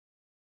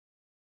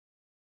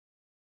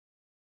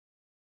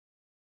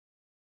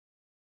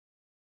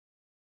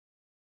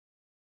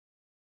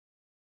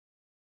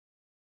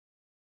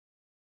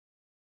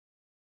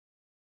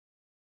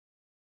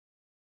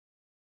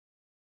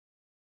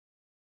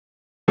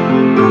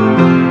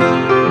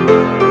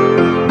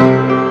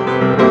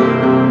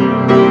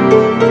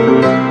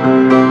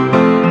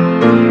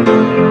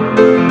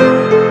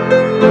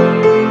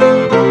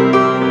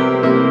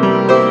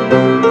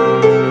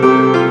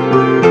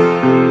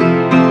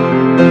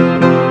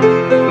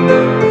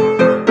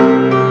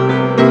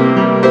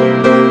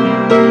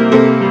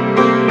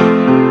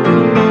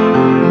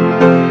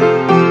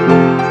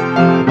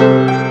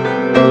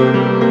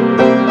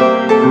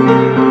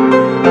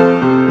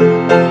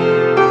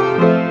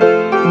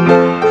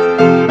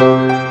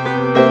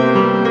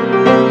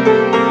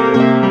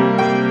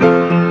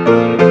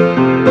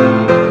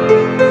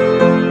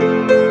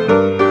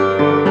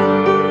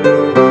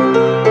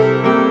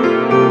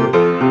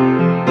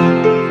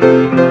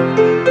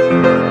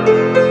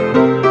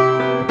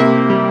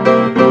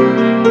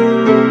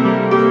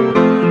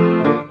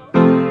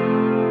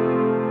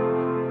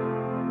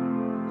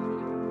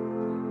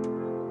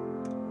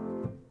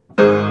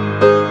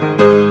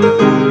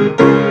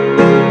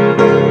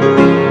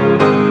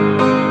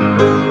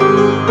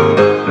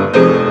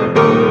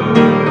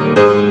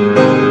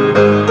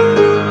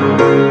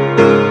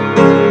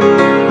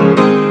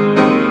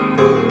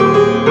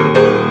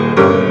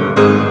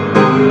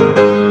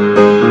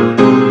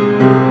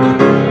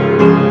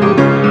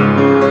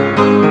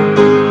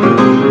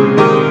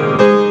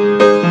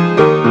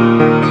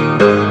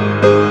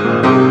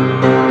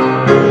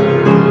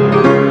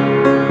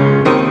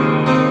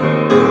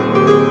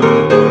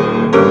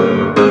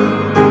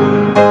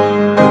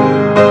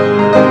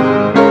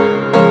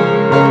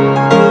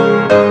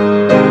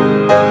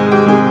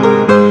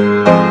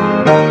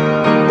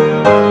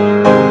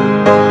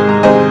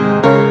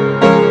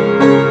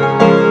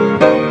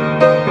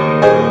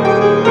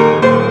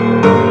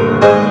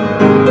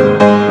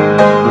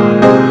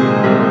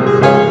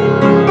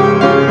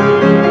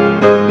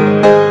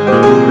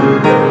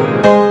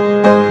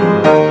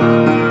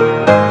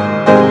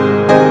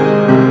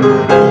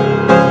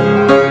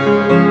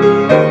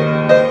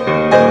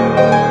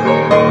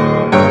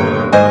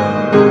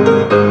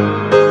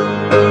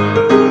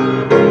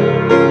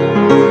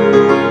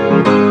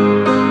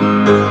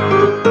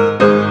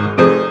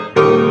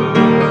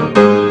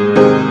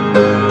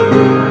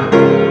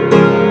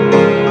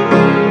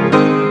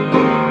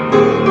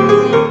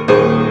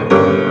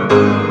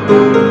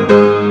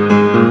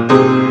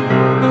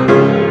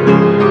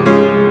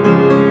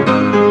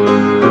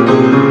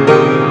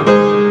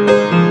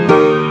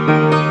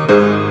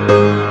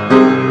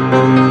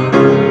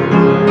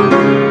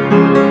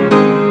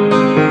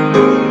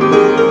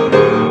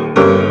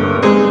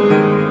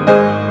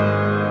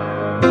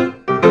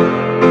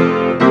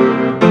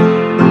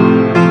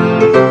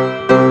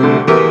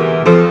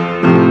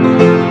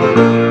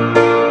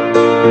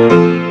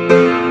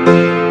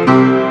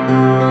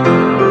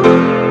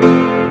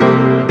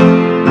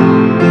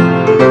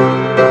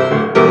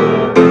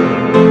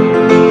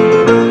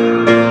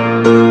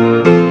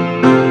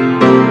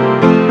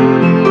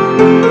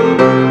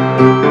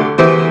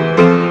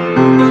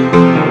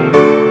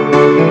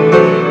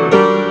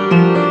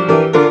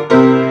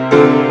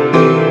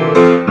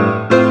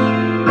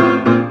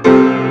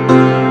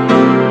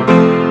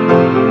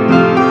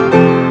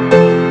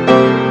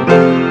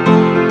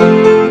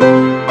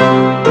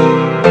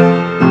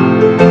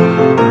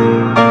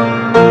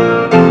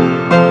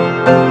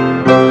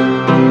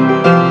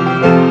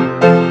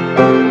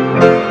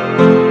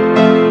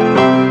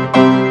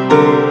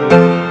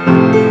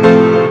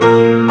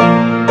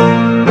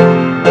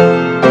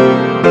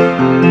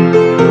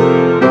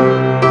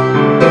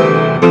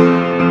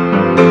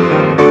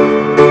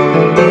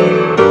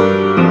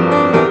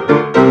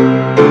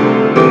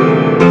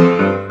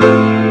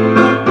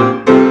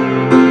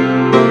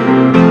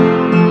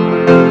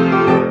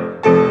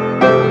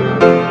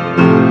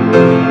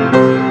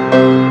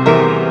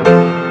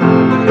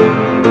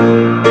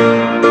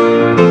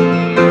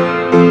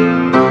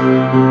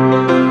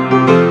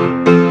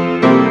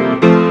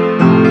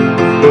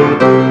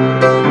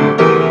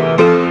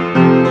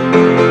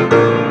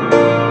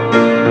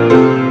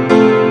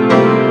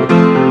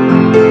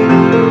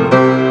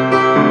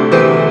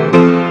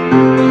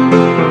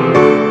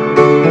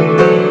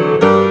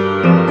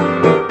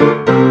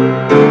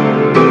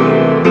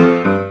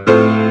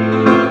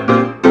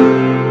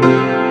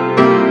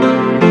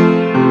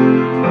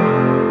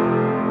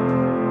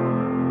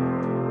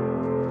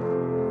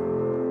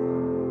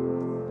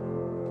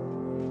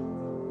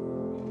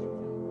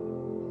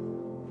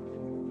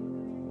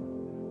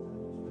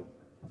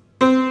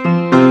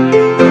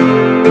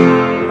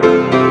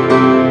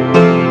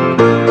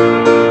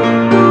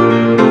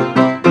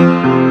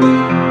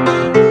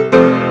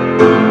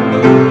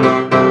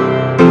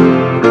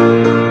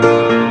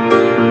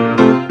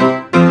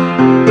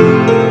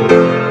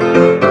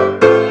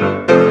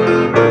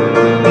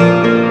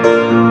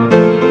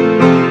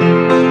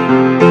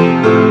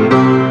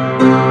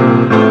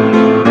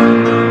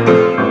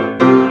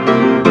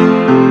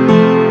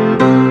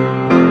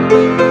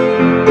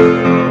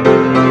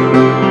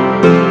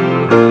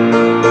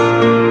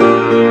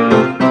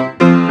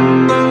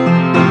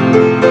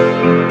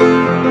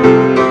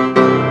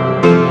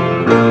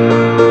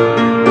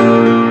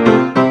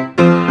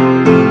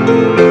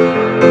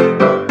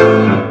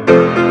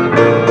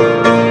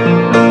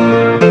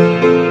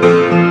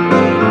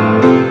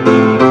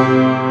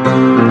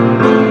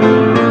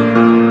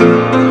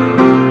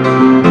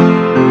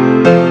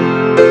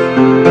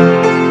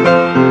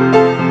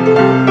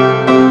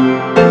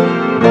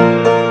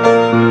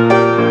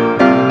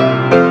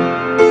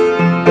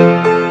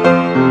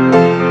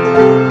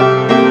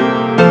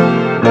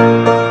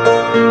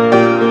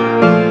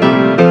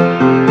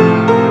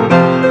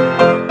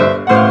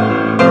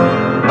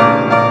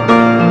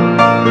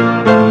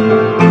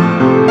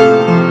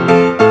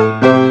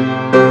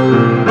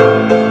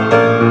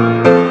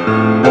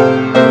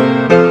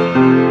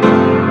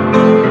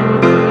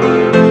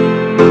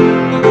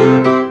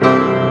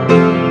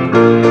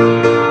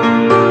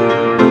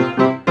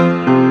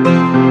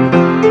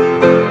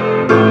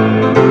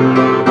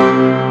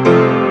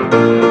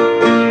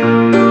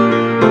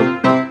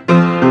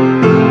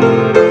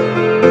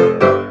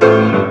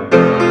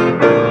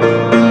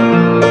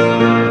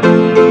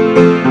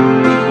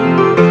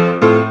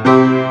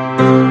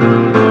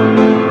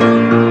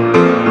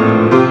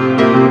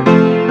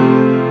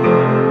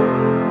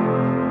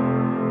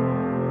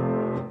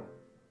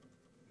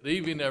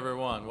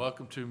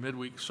to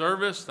midweek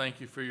service. Thank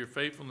you for your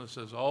faithfulness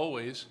as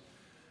always.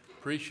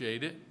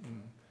 Appreciate it.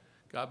 And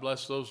God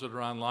bless those that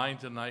are online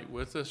tonight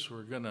with us.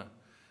 We're going to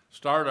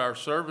start our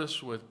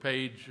service with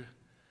page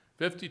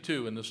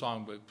 52 in the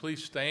songbook.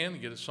 Please stand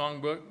and get a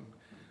songbook.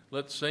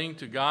 Let's sing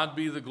To God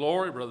Be the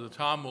Glory. Brother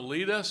Tom will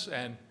lead us,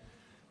 and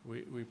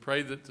we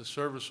pray that the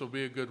service will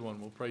be a good one.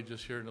 We'll pray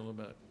just here in a little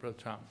minute. Brother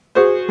Tom.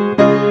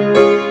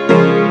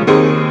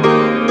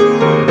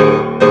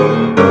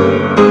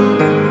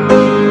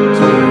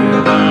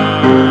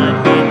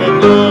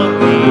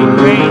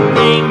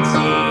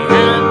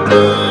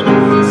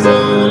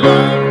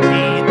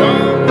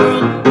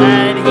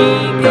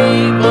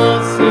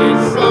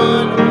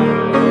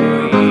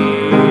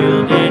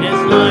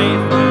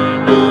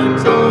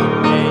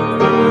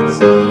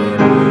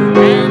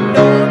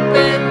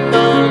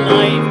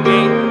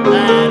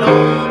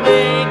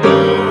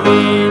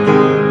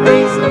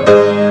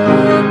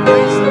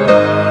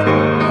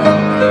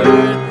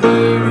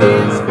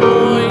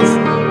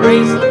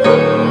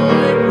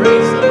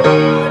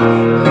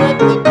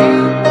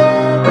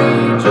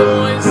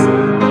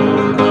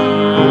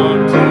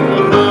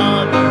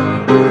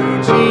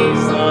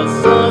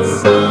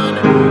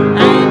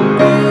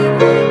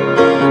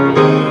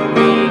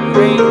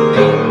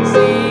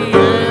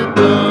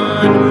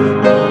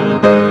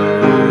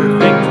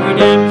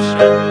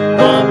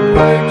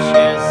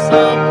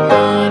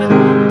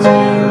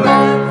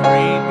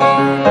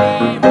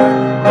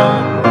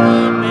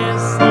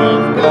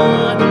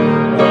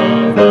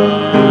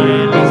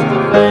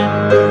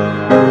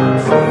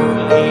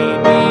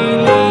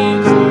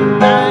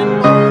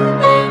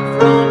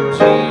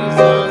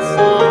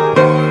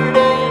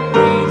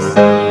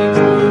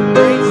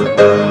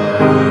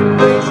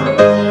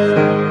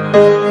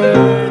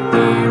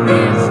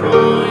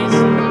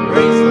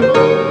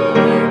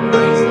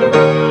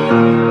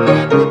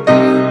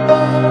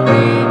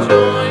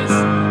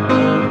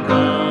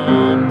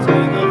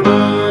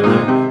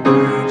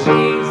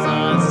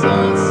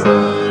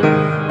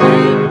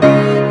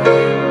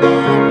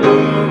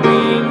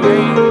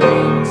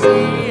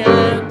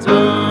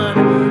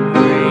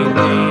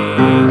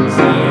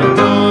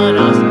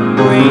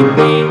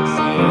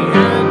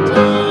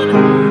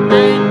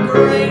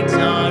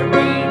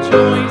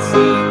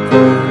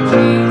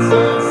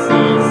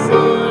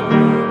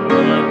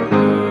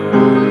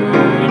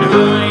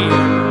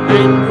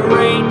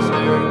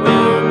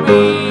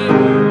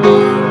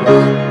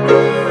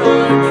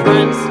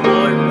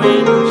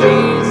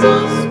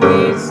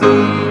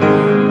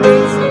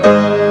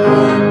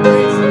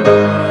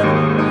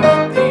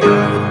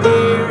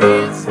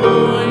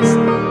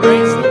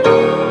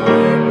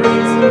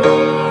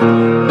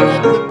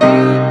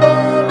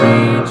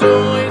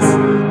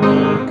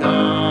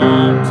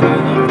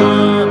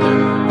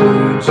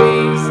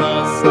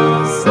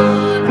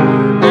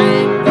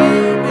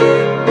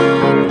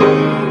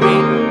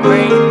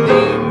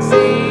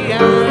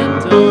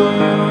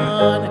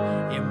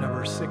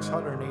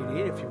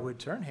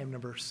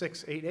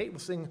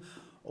 Sing,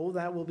 Oh,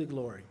 That Will Be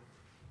Glory.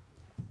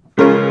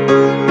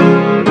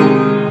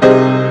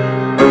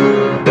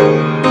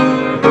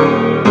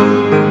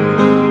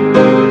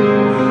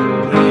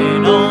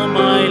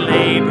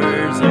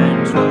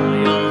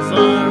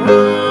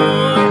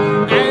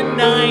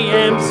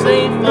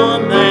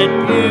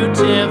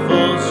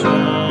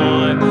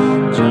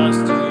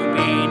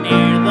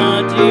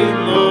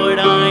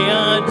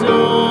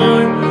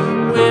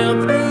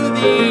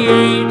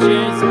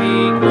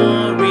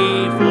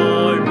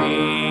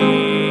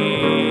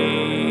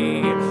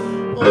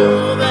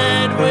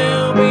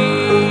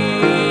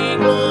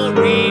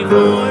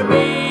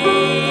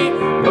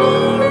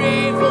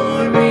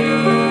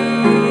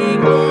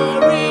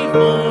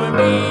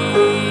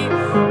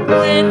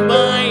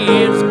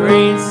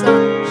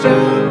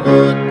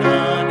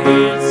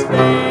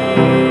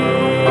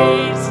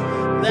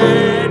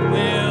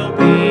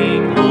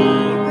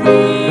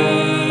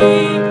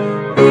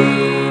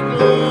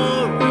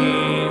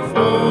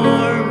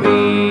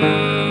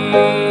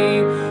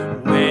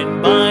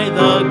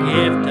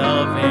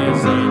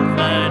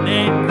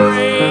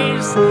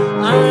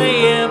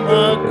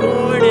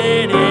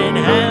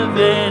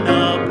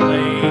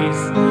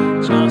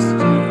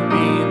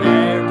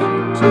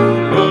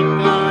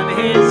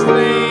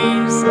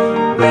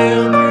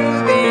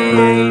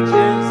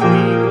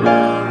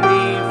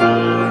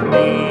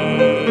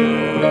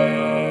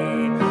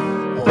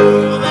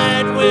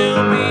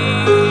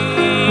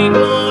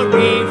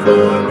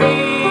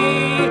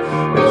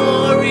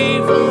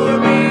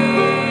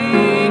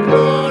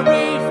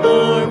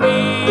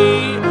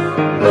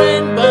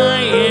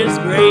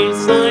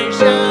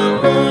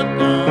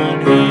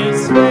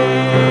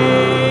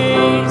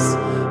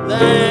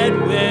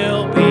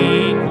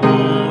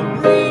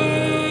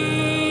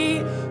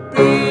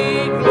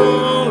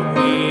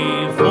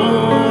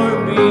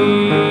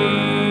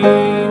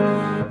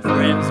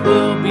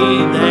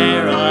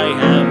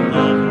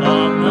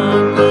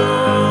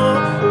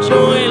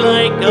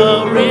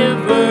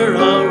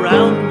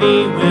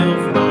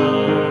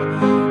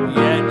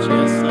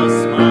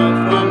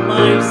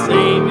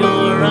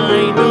 Savior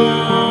I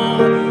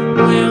know.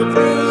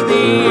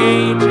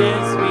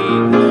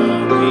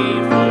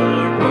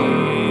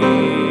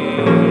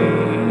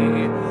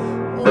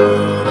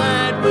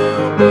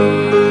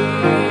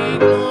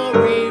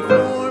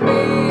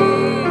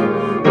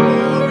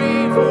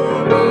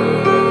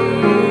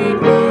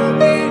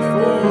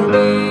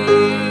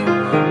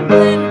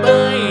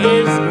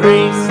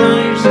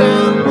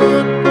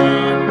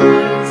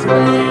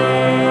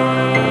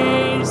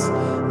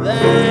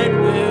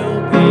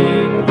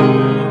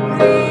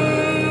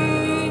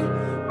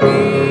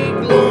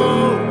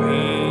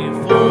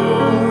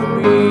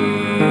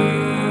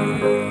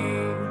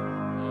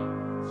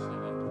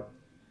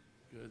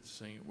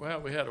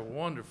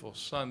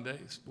 wonderful Sunday,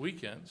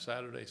 weekend,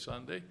 Saturday,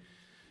 Sunday,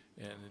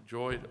 and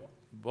enjoyed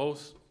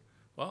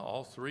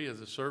all three of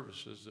the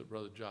services that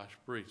Brother Josh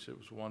preached. It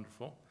was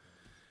wonderful.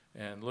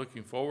 And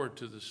looking forward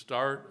to the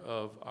start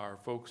of our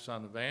Focus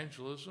on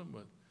Evangelism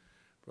with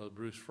Brother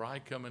Bruce Fry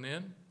coming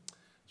in.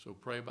 So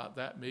pray about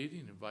that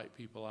meeting. Invite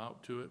people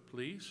out to it,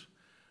 please.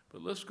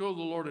 But let's go to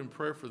the Lord in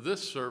prayer for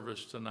this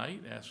service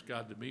tonight. Ask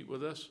God to meet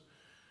with us.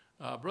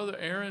 Brother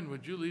Aaron,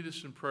 would you lead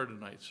us in prayer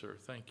tonight, sir?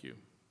 Thank you.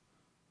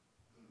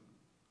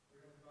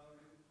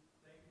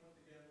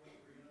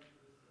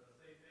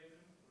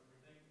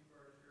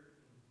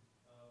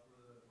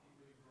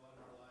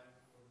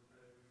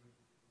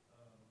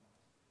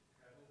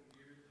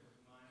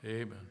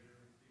 Amen.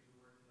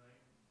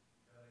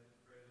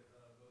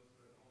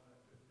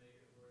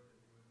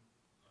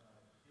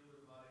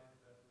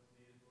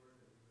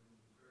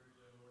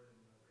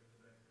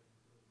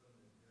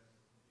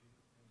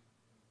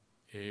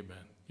 Amen.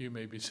 You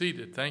may be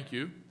seated. Thank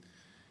you.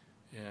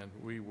 And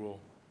we will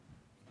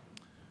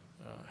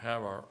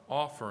have our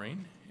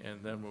offering,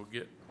 and then we'll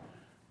get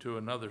to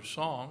another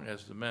song.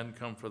 As the men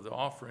come for the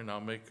offering,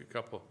 I'll make a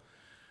couple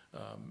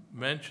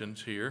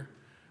mentions here.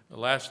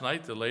 Last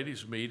night, the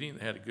ladies' meeting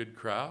had a good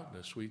crowd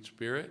and a sweet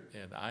spirit,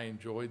 and I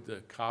enjoyed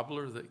the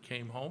cobbler that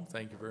came home.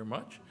 Thank you very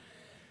much.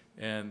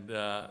 And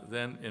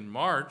then in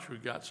March,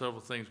 we've got several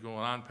things going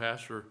on.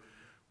 Pastor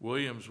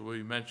Williams will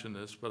mention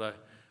this, but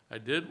I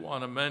did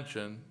want to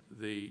mention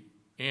the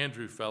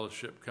Andrew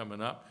Fellowship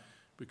coming up,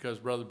 because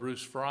Brother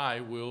Bruce Fry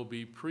will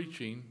be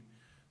preaching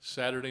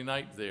Saturday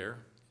night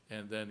there,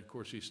 and then, of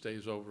course, he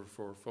stays over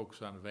for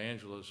Focus on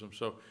Evangelism.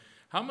 So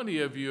how many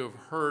of you have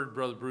heard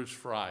Brother Bruce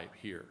Fry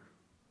here?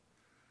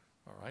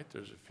 All right,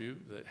 there's a few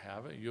that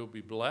haven't. You'll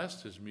be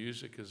blessed. His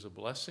music is a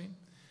blessing,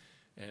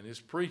 and his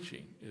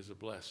preaching is a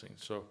blessing.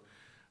 So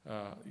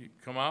you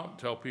come out and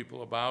tell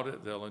people about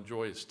it. They'll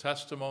enjoy his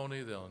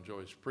testimony. They'll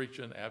enjoy his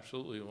preaching.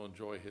 Absolutely will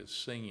enjoy his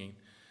singing.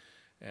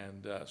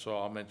 And so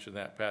I'll mention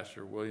that.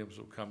 Pastor Williams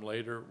will come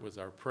later with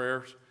our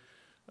prayers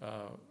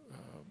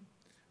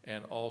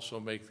and also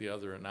make the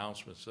other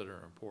announcements that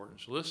are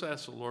important. So let's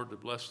ask the Lord to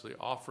bless the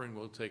offering.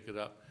 We'll take it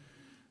up.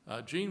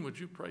 Gene, would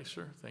you pray,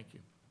 sir? Thank you.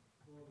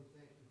 Lord, we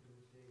thank you for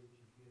this day that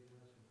you've given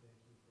us. We thank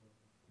you for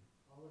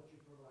all that you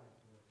provide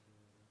for us,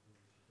 Lord. I pray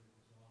that you take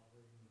this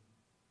offering and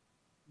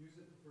use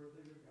it to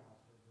further your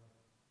gospel, but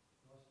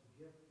bless the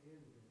gift and the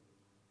giver, Lord.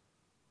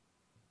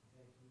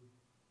 Thank you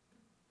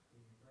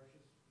in your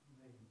precious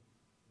name,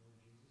 Lord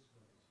Jesus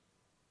Christ.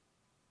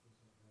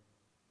 Please, I pray.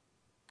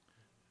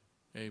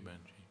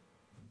 Amen, Gene.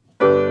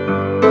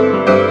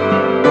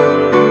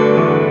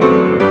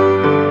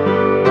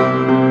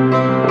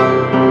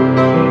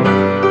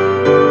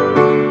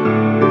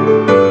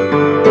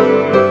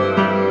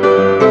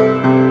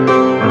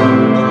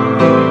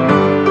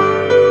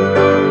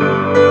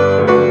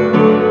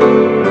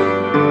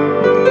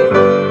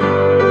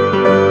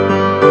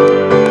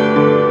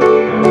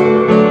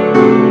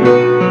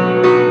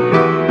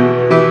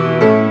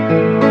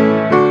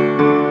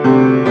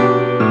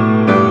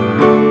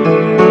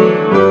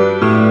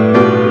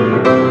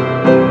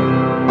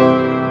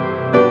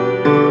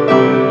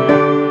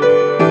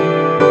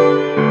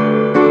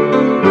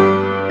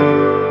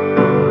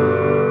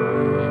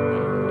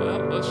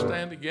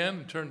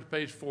 Turn to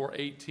page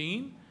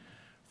 418.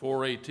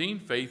 418,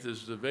 Faith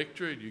is the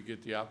Victory. You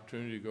get the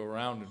opportunity to go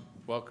around and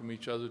welcome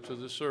each other to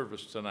the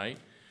service tonight.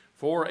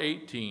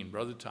 418,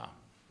 Brother Tom.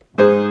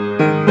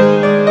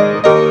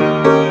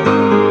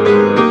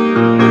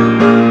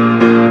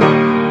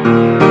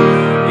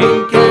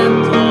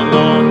 Encamped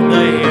along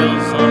the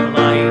hills of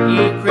light,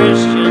 ye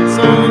Christian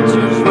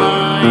soldiers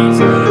rise,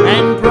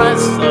 and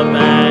press the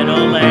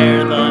battle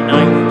ere the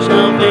night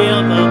shall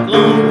veil the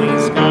glowing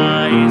skies.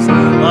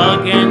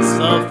 Against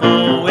the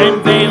foe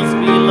and veils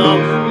below,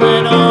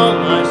 let all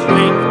our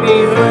strength be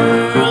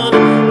hurled.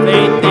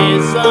 Faith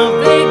is a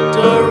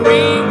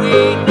victory we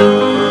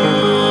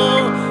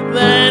know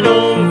that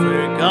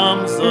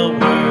overcomes the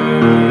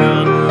world.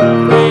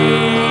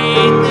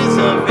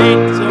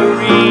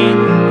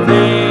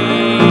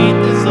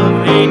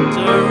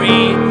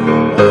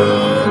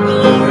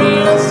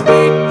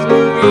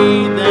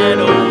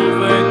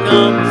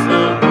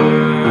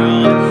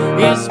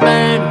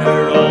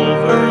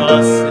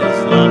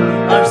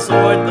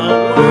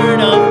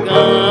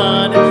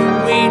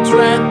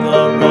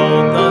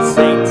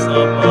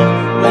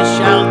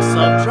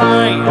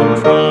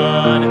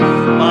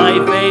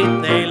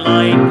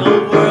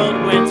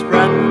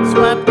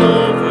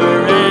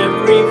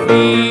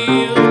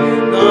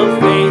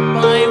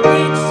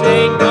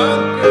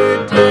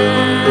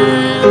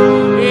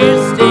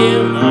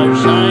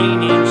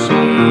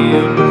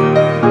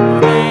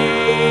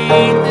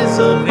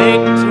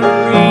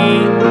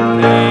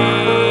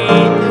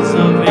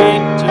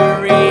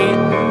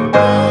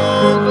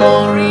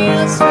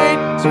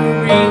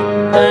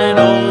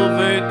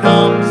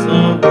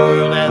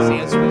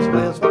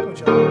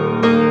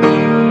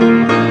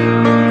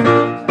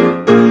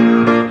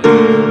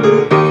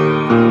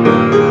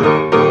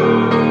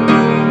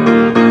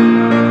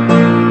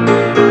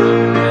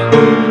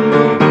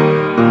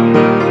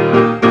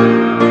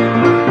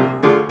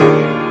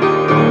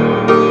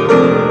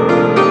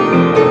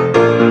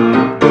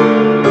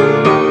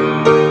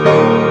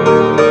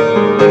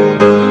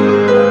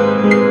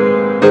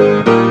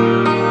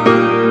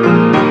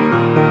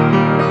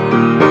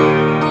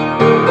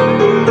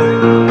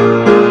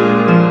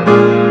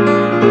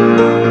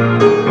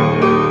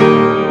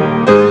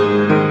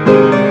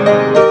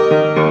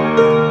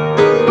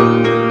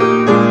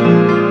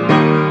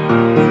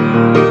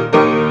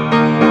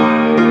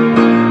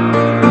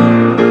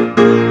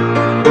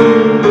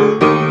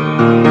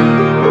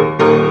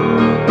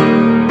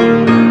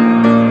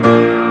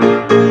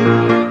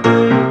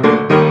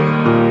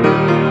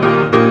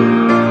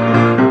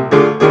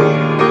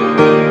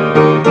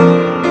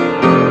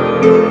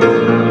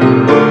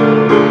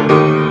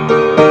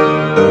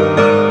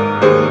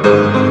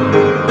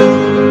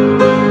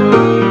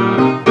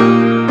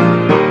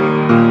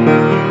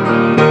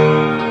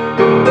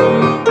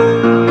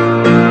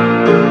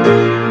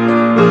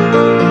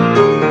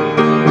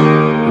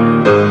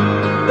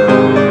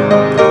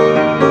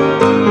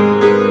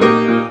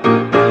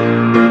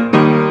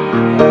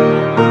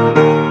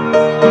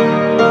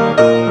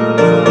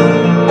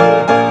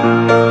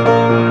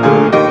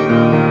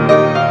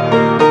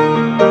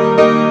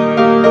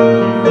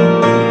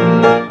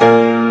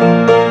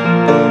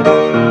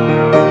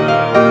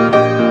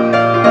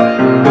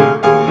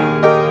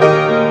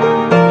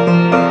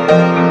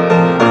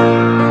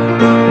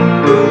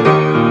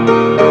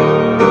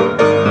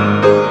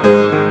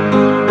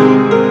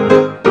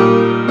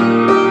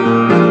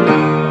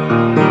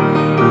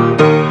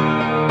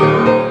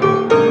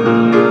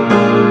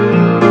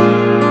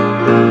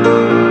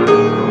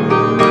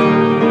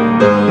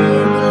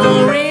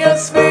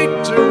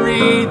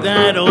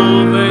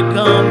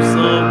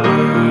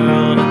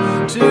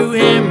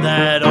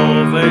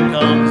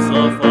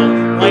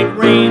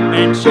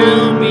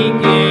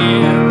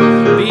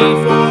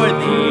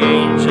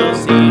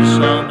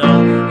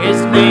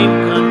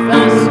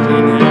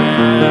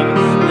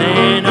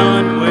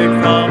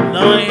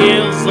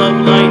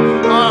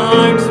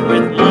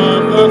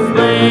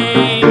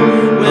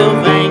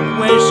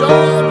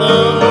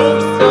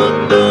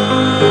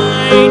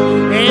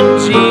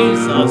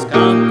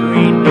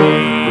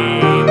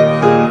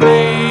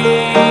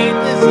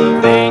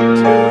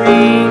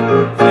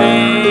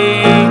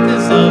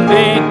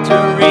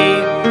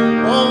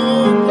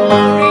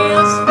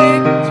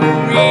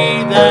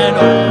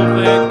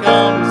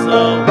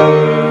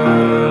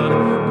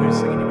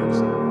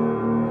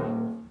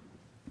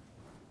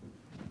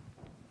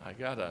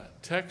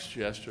 text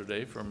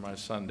yesterday from my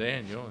son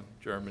Daniel in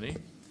Germany,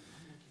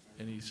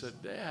 and he said,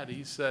 Dad,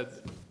 he said,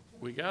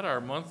 we got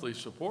our monthly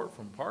support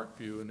from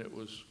Parkview, and it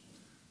was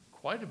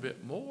quite a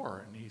bit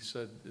more. And he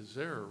said, is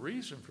there a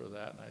reason for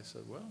that? And I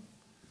said, well,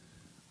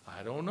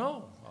 I don't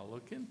know. I'll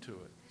look into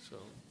it. So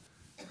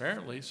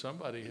apparently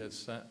somebody has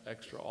sent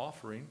extra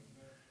offering,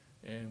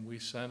 and we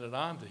sent it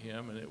on to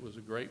him, and it was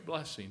a great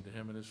blessing to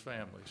him and his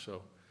family.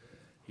 So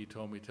he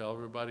told me, tell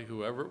everybody,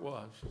 whoever it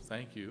was,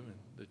 thank you, and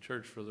the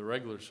church for the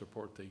regular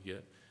support they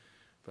get.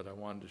 But I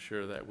wanted to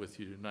share that with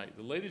you tonight.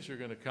 The ladies are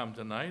going to come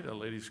tonight, a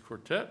ladies'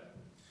 quartet,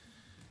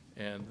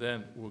 and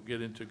then we'll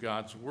get into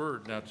God's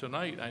Word. Now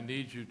tonight I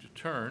need you to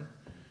turn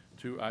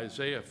to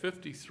Isaiah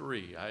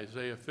 53.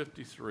 Isaiah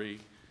 53,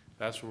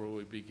 that's where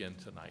we begin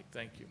tonight.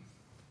 Thank you.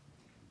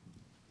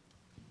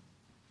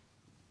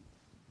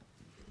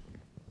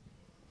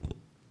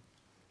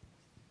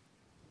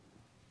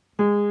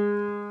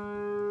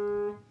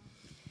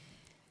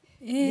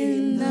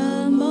 In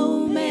the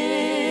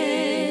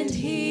moment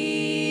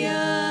he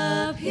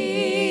appears,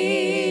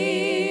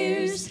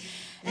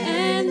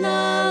 and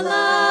the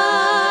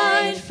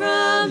light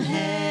from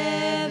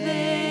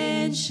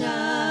heaven shines,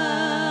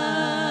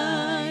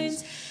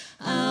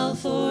 I'll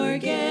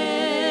forget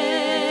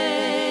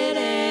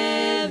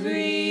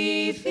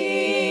every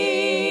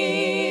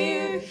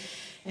fear,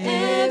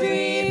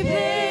 every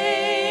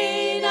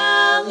pain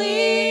I'll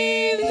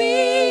leave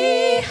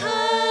behind.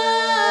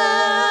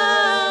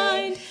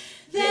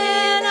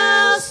 Then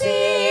I'll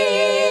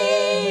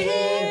see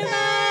him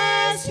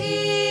as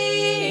he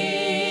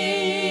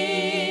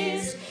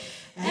is,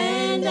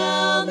 and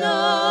I'll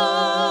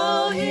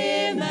know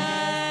him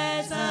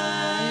as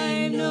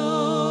I'm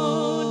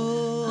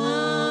known.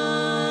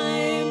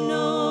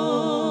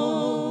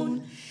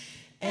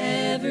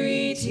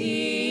 Every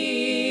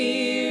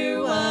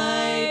tear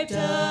wiped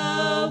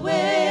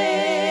away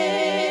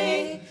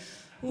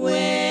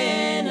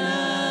when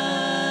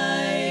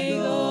I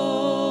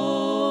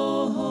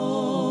go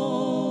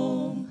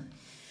home.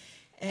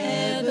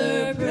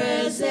 Ever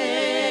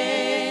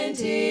present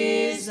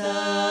is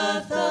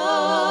the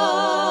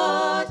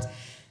thought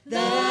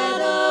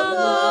that a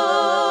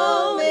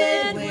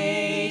moment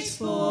waits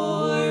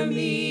for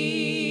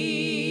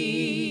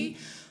me,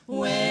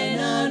 when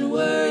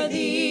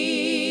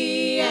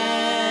unworthy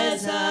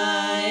as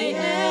I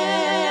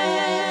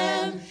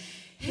am,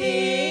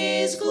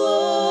 his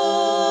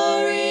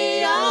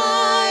glory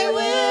I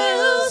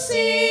will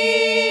see.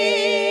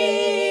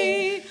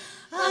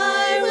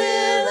 I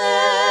will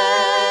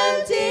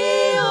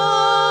empty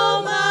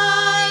all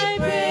my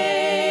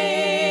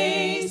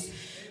praise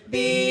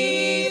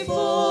before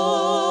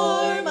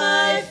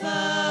my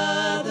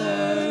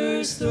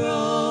Father's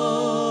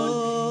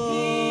throne,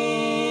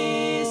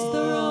 his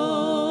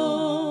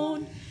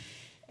throne.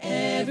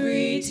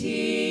 Every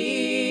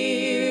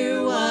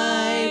tear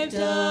wiped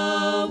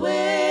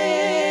away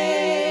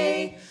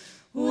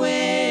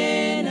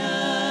when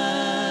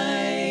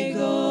I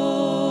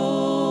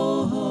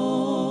go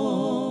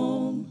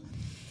home.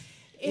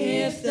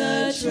 If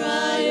the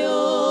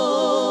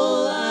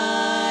trial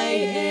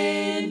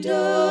I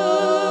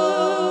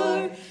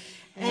endure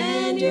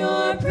and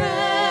your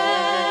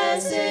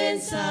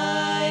presence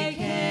I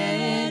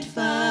can't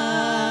find,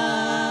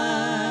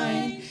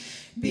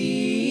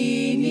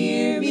 be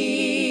near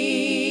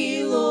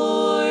me,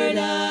 Lord,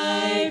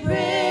 I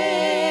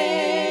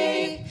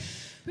pray.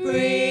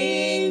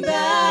 Bring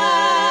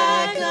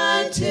back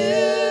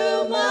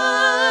unto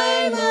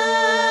my mind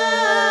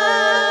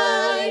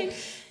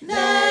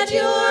that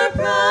your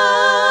promises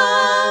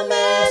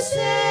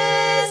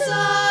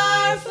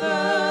are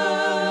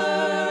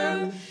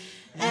firm,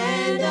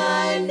 and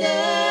I'm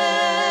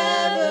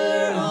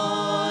never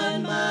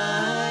on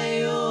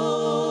my own.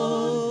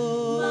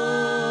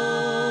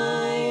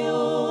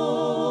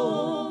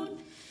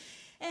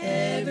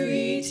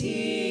 Every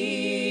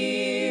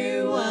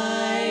tear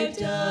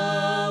wiped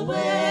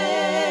away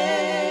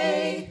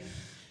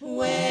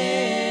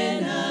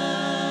when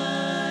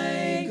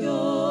I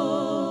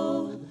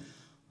go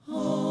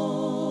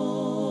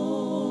home.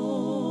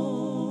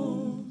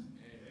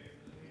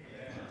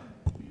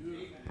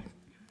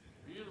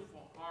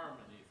 Beautiful harmony.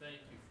 Thank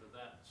you for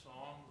that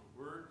song, the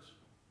words.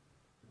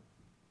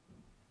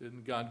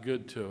 Isn't God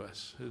good to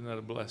us? Isn't that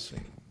a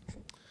blessing?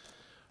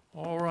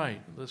 All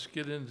right, let's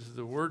get into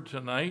the Word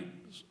tonight.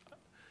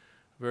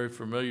 Very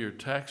familiar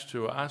text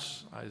to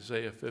us,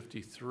 Isaiah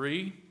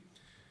 53,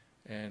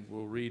 and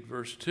we'll read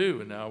verse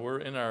 2. And now we're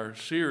in our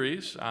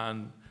series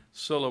on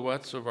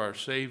silhouettes of our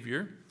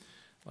Savior.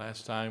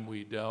 Last time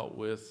we dealt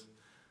with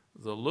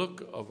the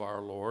look of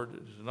our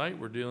Lord. Tonight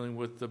we're dealing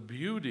with the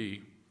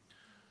beauty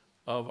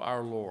of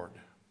our Lord.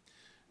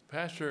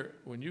 Pastor,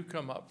 when you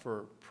come up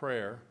for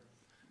prayer,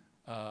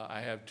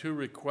 I have two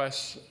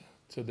requests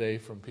today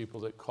from people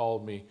that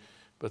called me,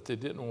 but they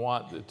didn't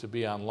want it to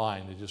be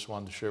online. They just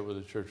wanted to share it with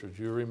the church. Would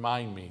you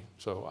remind me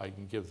so I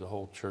can give the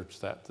whole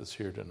church that's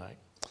here tonight?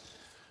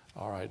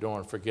 All right, don't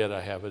want to forget, I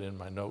have it in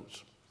my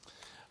notes.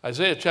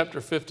 Isaiah chapter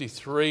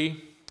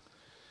 53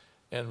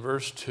 and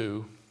verse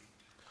 2,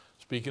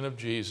 speaking of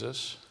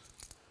Jesus,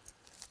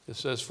 It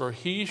says, "For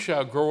he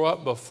shall grow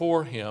up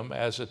before him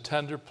as a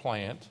tender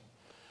plant,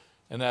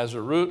 and as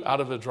a root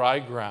out of a dry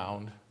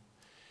ground.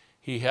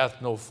 He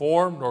hath no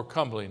form nor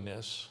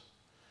comeliness.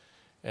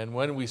 And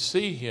when we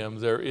see him,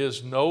 there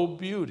is no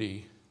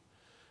beauty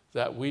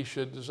that we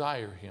should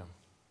desire him."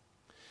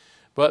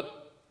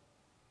 But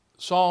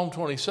Psalm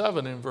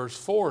 27 in verse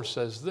 4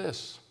 says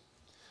this,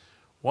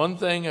 "One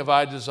thing have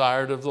I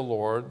desired of the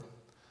Lord,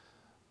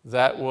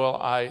 that will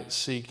I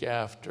seek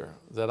after,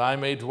 that I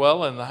may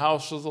dwell in the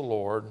house of the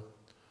Lord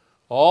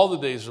all the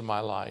days of my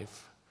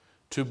life,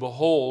 to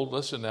behold,"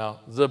 listen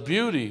now, "the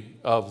beauty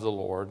of the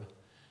Lord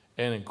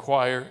and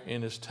inquire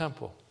in his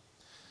temple."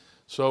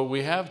 So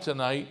we have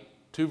tonight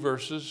two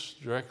verses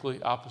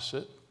directly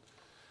opposite,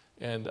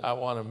 and I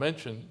want to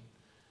mention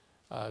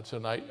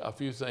tonight a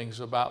few things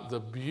about the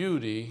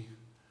beauty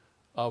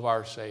of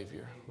our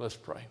Savior. Let's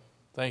pray.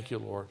 Thank you,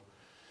 Lord,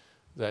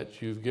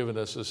 that you've given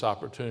us this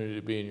opportunity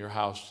to be in your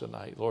house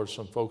tonight. Lord,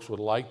 some folks would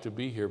like to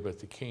be here, but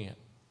they can't.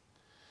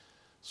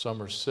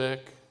 Some are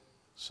sick.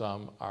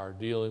 Some are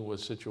dealing with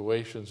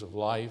situations of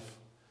life.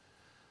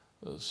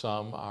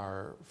 Some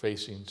are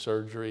facing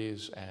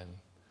surgeries and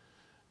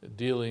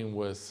dealing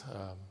with,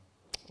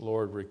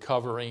 Lord,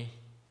 recovery.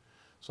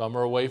 Some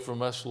are away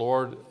from us,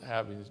 Lord,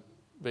 having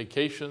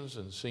vacations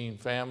and seeing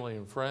family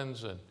and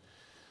friends. And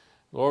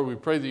Lord, we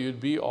pray that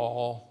you'd be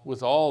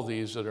with all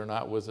these that are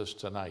not with us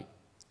tonight.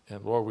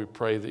 And Lord, we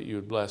pray that you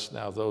would bless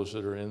now those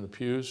that are in the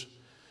pews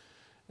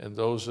and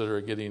those that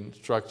are getting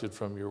instructed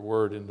from your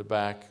word in the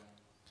back.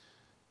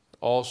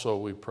 Also,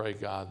 we pray,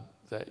 God,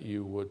 that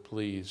you would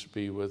please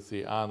be with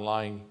the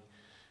online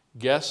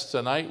guests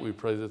tonight. We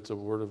pray that the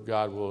word of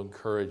God will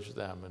encourage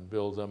them and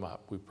build them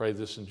up. We pray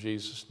this in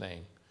Jesus'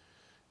 name.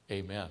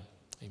 Amen.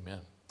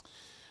 Amen.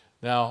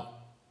 Now,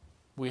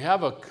 we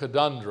have a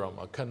conundrum.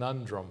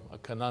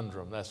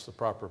 That's the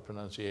proper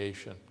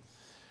pronunciation.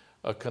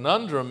 A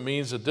conundrum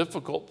means a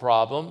difficult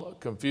problem, a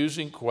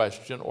confusing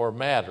question or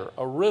matter,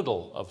 a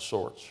riddle of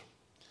sorts.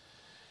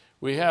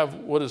 We have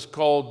what is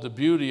called the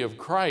beauty of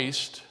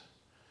Christ,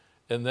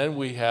 and then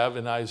we have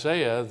in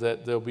Isaiah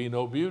that there'll be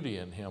no beauty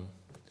in him.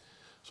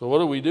 So what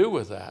do we do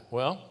with that?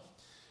 Well,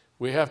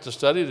 we have to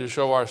study to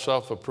show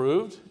ourselves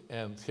approved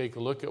and take a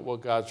look at what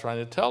God's trying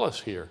to tell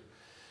us here.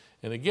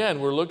 And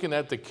again, we're looking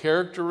at the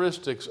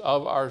characteristics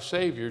of our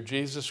Savior,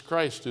 Jesus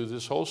Christ, through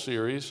this whole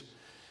series.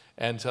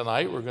 And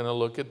tonight we're going to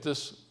look at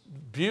this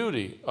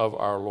beauty of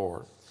our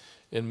Lord.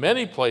 In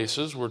many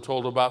places, we're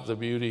told about the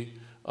beauty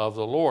of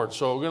the Lord.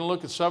 So we're going to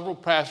look at several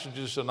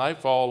passages tonight.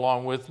 Follow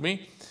along with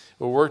me.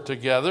 We'll work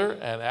together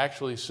and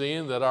actually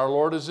seeing that our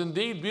Lord is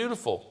indeed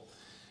beautiful.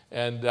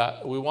 And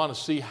we want to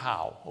see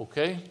how,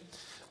 okay?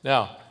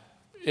 Now,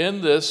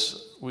 in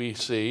this, we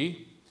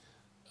see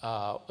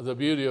the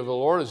beauty of the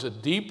Lord is a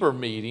deeper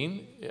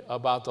meaning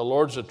about the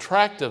Lord's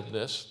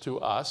attractiveness to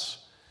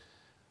us,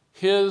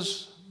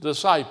 his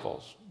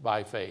disciples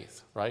by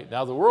faith, right?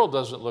 Now, the world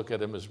doesn't look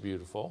at him as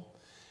beautiful,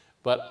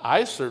 but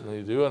I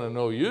certainly do, and I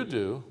know you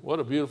do. What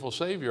a beautiful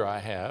Savior I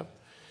have.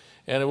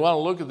 And I want to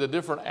look at the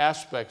different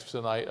aspects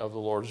tonight of the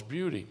Lord's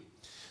beauty.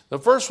 The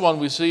first one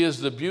we see is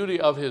the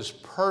beauty of his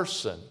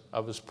person,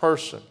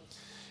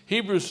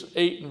 Hebrews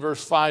 8 and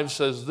verse 5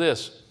 says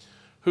this,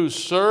 "Who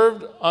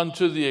served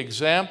unto the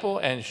example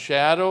and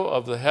shadow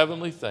of the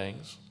heavenly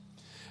things,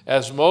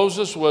 as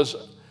Moses was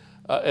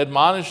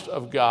admonished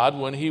of God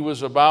when he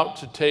was about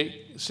to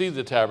see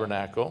the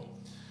tabernacle.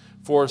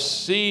 For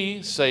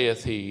see,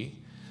 saith he,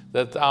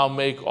 that thou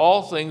make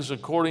all things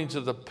according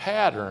to the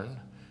pattern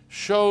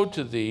showed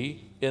to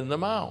thee in the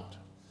mount."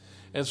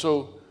 And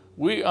so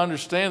we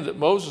understand that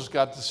Moses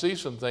got to see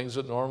some things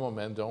that normal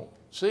men don't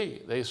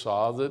see. They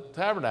saw the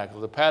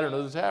tabernacle, the pattern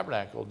of the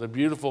tabernacle, the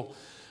beautiful,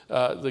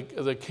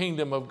 the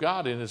kingdom of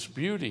God in its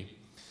beauty.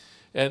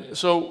 And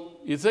so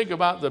you think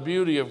about the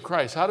beauty of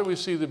Christ. How do we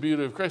see the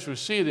beauty of Christ? We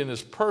see it in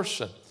his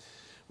person.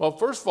 Well,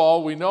 first of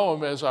all, we know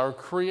him as our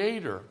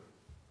creator.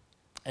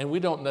 And we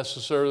don't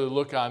necessarily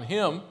look on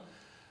him,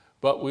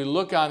 but we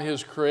look on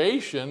his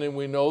creation and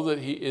we know that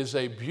he is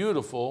a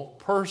beautiful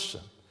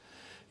person.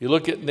 You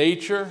look at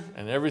nature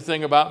and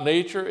everything about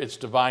nature, its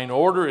divine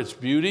order, its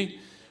beauty.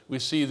 We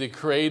see the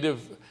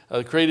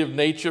creative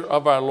nature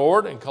of our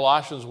Lord. In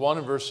Colossians 1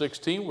 and verse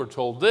 16, we're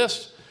told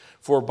this,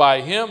 "For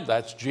by him,"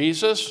 that's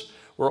Jesus,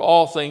 "were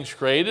all things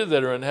created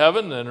that are in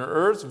heaven and on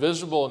earth,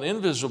 visible and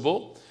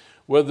invisible,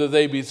 whether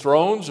they be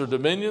thrones or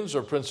dominions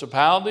or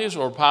principalities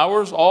or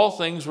powers, all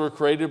things were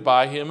created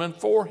by him and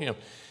for him."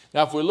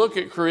 Now, if we look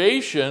at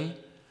creation,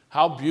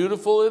 how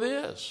beautiful it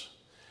is.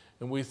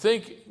 And we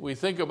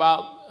think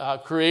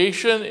about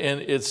creation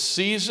and its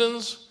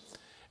seasons.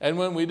 And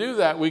when we do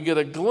that, we get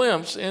a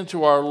glimpse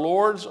into our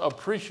Lord's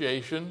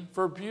appreciation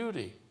for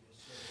beauty.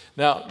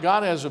 Now,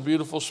 God has a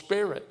beautiful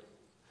spirit.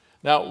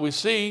 Now, we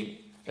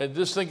see, and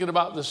just thinking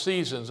about the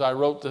seasons, I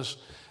wrote this,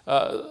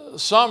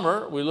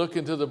 summer, we look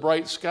into the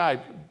bright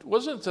sky.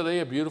 Wasn't today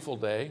a beautiful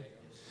day?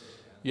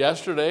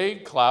 Yesterday,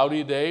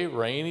 cloudy day,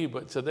 rainy,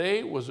 but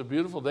today was a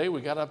beautiful day.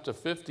 We got up to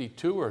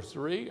 52 or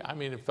 3. I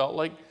mean, it felt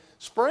like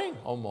spring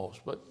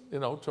almost. But, you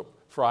know,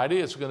 Friday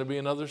it's going to be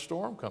another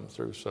storm come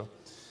through. So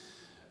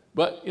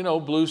but, you know,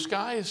 blue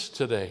skies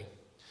today.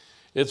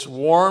 It's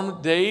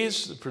warm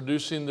days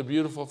producing the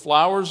beautiful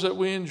flowers that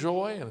we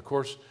enjoy. And, of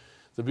course,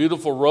 the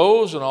beautiful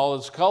rose and all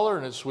its color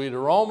and its sweet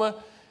aroma.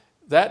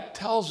 That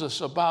tells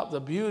us about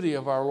the beauty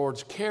of our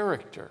Lord's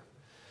character,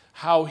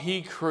 how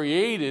he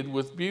created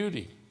with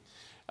beauty.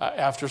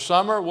 After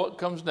summer, what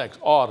comes next?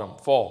 Autumn,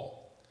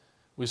 fall.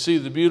 We see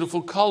the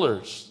beautiful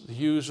colors, the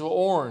hues of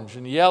orange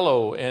and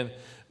yellow and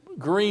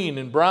green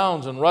and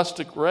browns and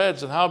rustic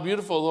reds, and how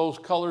beautiful those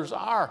colors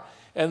are.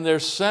 And they're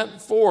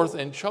sent forth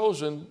and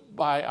chosen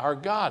by our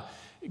God.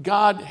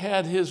 God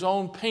had his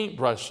own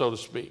paintbrush, so to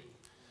speak.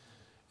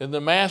 In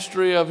the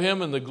mastery of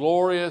him and the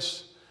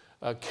glorious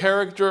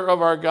character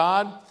of our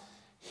God,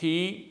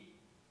 he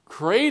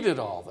created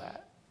all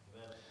that.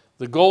 Amen.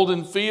 The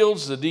golden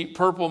fields, the deep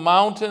purple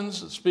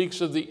mountains, it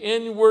speaks of the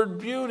inward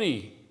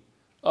beauty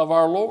of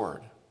our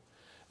Lord.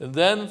 And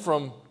then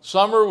from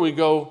summer, we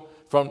go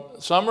from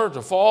summer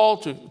to fall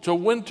to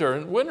winter.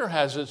 And winter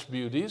has its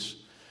beauties.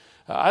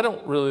 I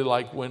don't really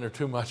like winter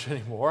too much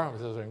anymore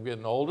because I'm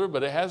getting older,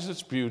 but it has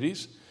its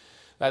beauties.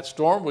 That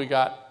storm we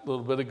got a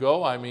little bit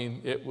ago, I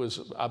mean, it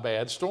was a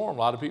bad storm. A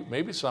lot of people,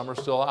 maybe some are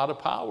still out of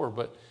power,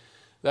 but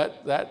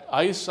that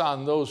ice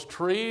on those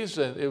trees,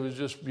 and it was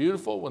just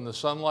beautiful when the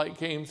sunlight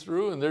came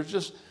through. And there's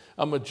just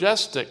a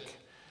majestic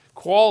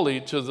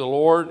quality to the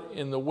Lord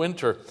in the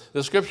winter.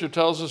 The scripture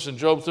tells us in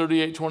Job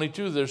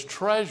 38:22, there's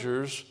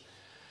treasures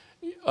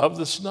of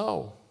the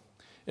snow.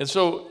 And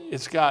so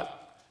it's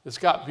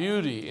got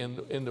beauty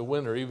in the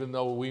winter, even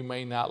though we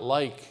may not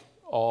like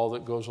all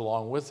that goes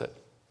along with it.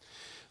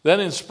 Then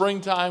in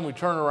springtime, we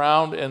turn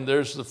around and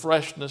there's the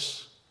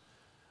freshness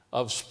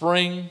of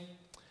spring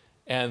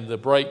and the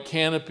bright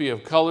canopy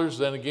of colors.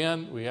 Then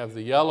again, we have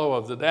the yellow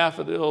of the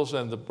daffodils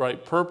and the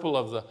bright purple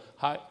of the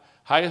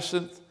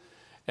hyacinth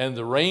and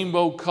the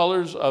rainbow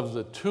colors of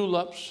the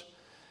tulips.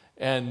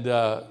 And,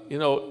 you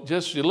know,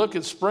 just you look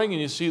at spring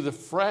and you see the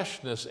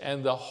freshness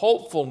and the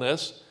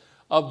hopefulness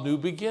of new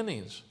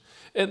beginnings.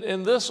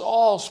 And this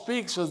all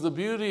speaks of the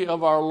beauty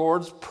of our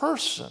Lord's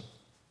person.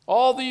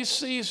 All these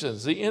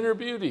seasons, the inner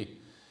beauty.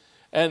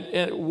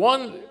 And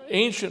one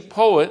ancient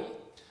poet,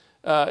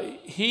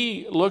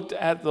 he looked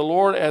at the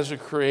Lord as a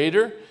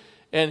creator,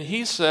 and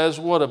he says,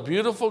 what a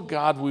beautiful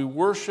God we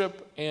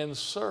worship and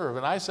serve.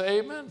 And I say,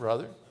 amen,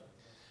 brother.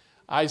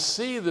 I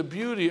see the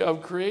beauty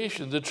of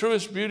creation. The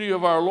truest beauty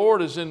of our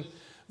Lord is in,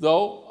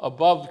 though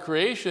above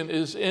creation,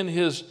 is in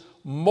his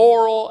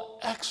moral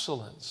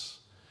excellence.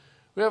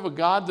 We have a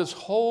God that's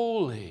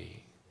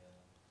holy,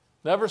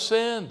 never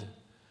sinned.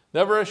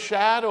 Never a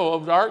shadow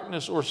of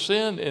darkness or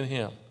sin in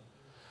him.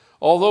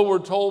 Although we're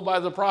told by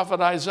the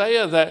prophet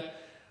Isaiah that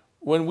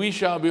when we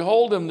shall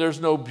behold him, there's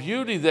no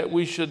beauty that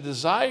we should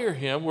desire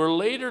him, we're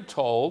later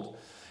told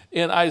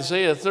in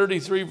Isaiah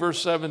 33,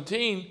 verse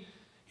 17,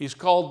 he's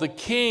called the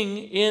King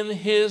in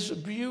his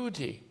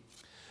beauty.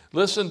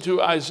 Listen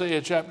to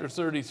Isaiah chapter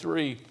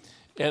 33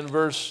 and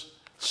verse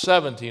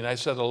 17. I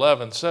said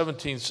 11.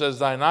 17 says,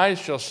 thine eyes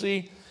shall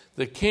see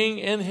the King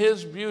in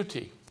his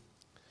beauty.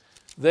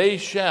 They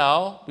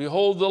shall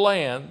behold the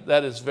land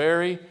that is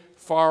very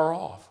far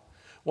off.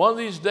 One of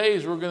these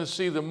days we're going to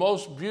see the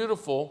most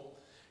beautiful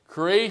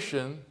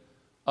creation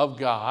of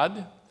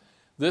God.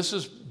 This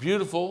is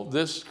beautiful,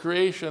 this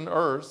creation,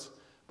 earth.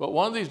 But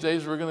one of these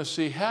days we're going to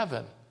see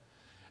heaven.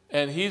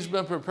 And he's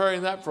been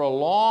preparing that for a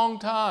long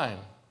time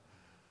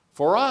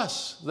for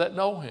us that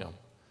know him.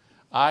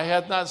 Eye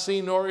hath not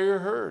seen nor ear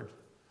heard.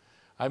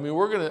 I mean,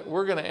 we're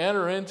going to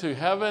enter into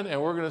heaven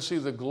and we're going to see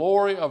the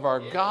glory of our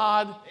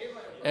God.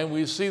 And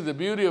we see the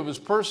beauty of his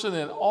person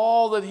in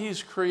all that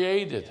he's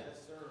created.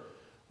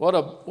 What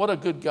a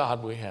good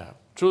God we have.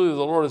 Truly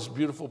the Lord is a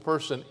beautiful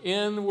person,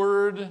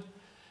 inward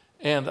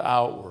and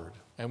outward.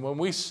 And when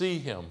we see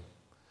him,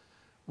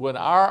 when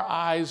our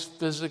eyes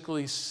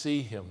physically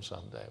see him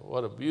someday,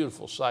 what a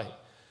beautiful sight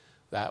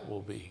that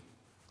will be.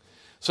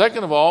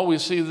 Second of all, we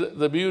see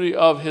the beauty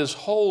of his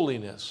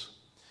holiness.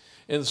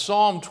 In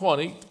Psalm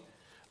 20,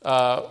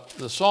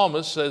 the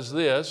psalmist says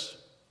this.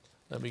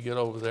 Let me get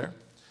over there.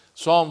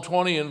 Psalm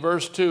 20 and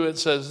verse 2, it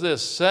says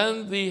this,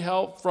 send thee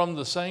help from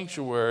the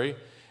sanctuary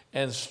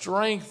and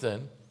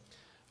strengthen,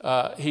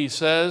 he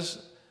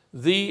says,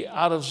 thee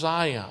out of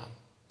Zion.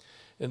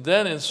 And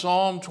then in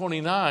Psalm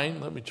 29,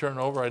 let me turn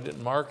over, I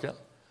didn't mark it.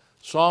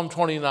 Psalm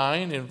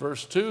 29 in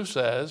verse 2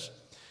 says,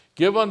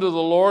 give unto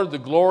the Lord the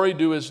glory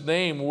due his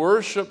name,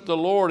 worship the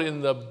Lord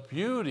in the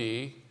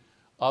beauty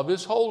of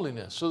his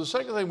holiness. So the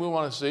second thing we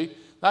want to see,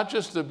 not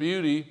just the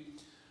beauty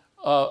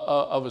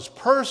of his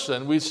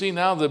person, we see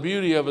now the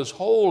beauty of his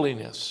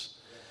holiness.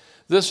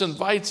 This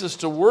invites us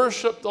to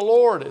worship the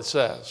Lord, it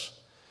says,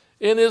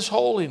 in his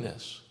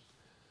holiness.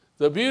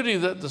 The beauty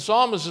that the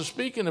psalmist is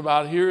speaking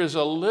about here is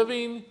a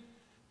living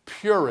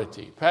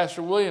purity.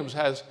 Pastor Williams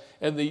has,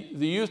 and the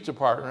youth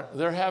department,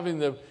 they're having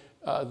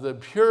the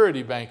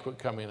purity banquet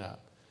coming up.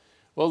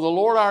 Well, the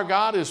Lord our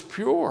God is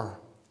pure.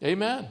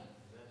 Amen.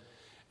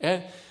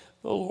 And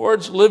the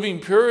Lord's living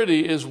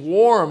purity is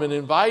warm and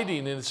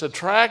inviting, and it's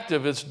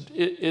attractive,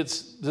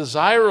 it's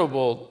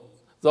desirable,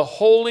 the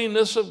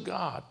holiness of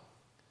God.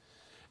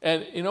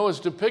 And, you know, it's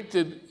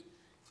depicted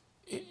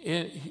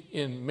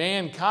in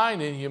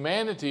mankind, in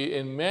humanity,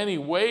 in many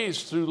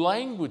ways through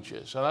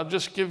languages. And I'll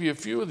just give you a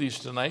few of these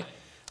tonight.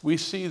 We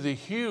see the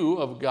hue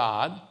of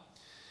God.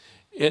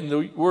 And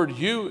the word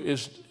hue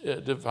is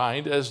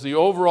defined as the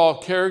overall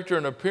character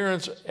and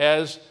appearance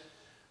as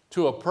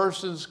to a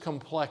person's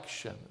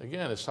complexion.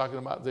 Again, it's talking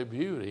about the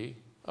beauty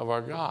of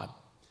our God.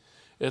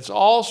 It's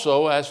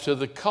also as to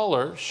the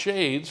color,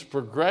 shades,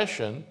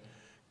 progression,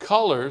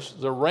 colors,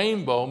 the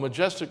rainbow,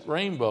 majestic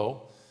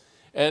rainbow.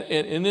 And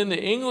in the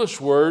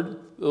English word,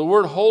 the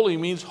word holy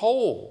means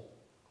whole,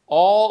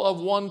 all of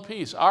one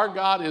piece. Our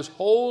God is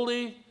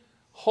holy,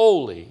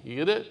 holy. You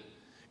get it?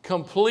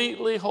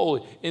 Completely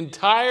holy,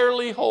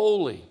 entirely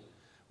holy,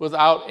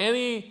 without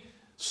any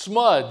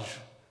smudge,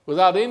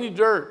 without any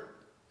dirt.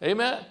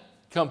 Amen?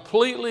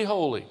 Completely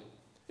holy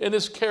in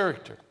his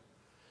character.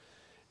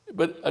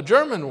 But a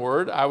German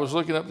word I was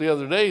looking up the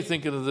other day,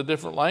 thinking of the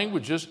different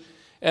languages,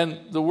 and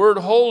the word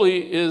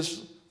holy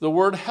is the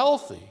word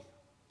healthy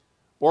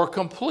or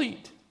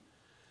complete.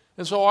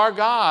 And so our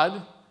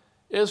God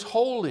is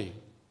holy.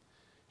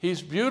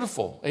 He's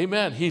beautiful.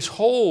 Amen. He's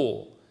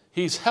whole.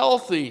 He's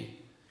healthy.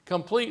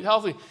 Complete,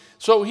 healthy.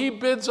 So he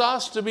bids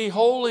us to be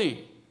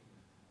holy.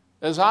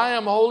 As I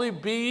am holy,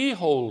 be ye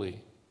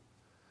holy.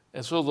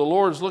 And so the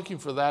Lord's looking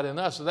for that in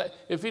us. And that,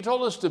 if he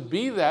told us to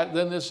be that,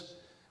 then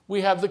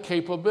we have the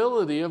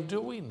capability of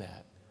doing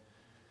that.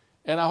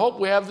 And I hope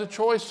we have the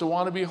choice to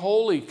want to be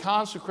holy,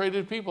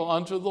 consecrated people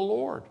unto the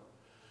Lord.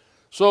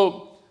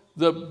 So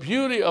the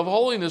beauty of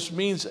holiness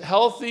means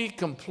healthy,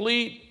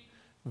 complete,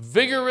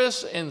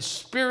 vigorous, and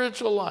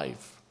spiritual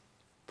life.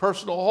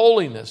 Personal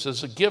holiness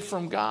is a gift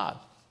from God.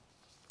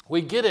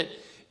 We get it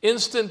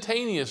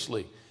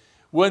instantaneously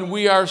when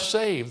we are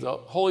saved. The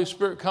Holy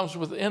Spirit comes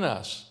within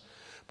us.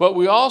 But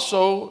we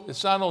also,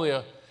 it's not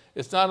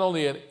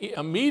only an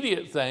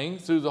immediate thing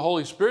through the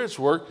Holy Spirit's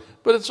work,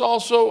 but it's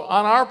also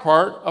on our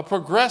part a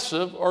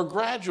progressive or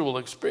gradual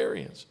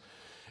experience.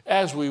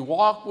 As we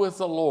walk with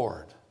the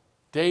Lord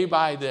day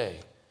by day,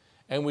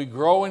 and we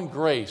grow in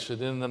grace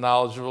and in the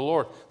knowledge of the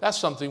Lord. That's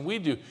something we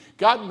do.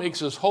 God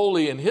makes us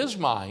holy in his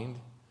mind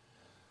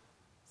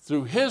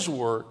through his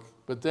work,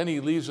 but then he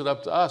leaves it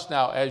up to us.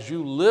 Now, as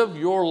you live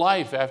your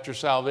life after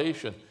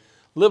salvation,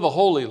 live a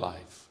holy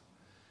life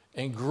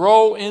and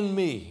grow in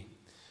me.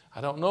 I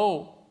don't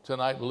know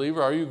tonight,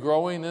 believer, are you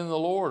growing in the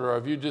Lord, or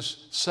have you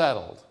just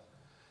settled?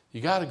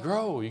 You got to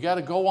grow. You got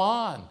to go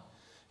on.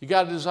 You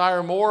got to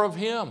desire more of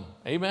him.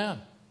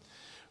 Amen.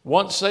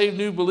 Once saved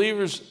new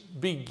believers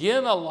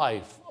begin a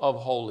life of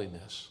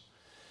holiness.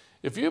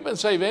 If you've been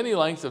saved any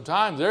length of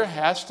time, there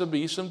has to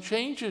be some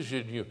changes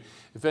in you.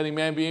 If any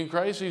man be in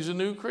Christ, he's a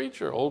new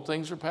creature. Old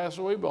things are passed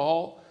away,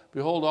 behold,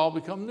 all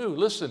become new.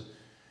 Listen,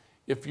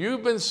 if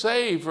you've been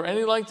saved for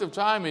any length of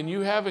time and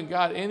you haven't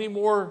got any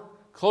more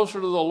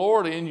closer to the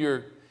Lord in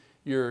your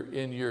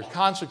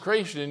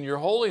consecration, in your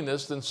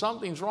holiness, then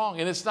something's wrong,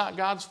 and it's not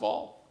God's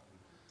fault.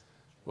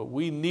 But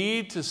we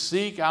need to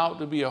seek out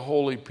to be a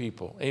holy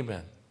people.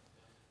 Amen.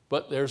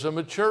 But there's a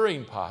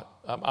maturation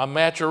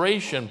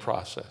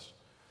process.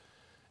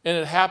 And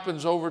it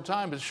happens over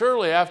time. But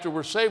surely after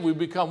we're saved, we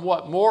become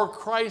what? More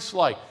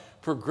Christ-like.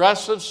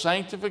 Progressive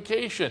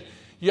sanctification.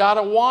 You ought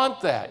to want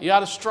that. You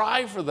ought to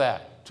strive for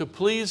that, to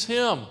please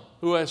him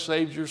who has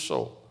saved your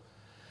soul.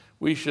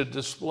 We should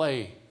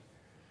display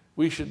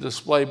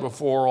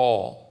before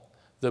all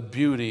the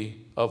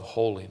beauty of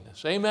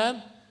holiness.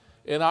 Amen?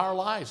 In our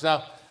lives.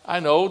 Now, I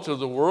know to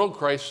the world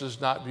Christ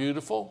is not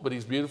beautiful, but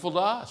he's beautiful to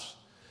us.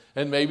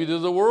 And maybe to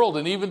the world,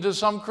 and even to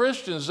some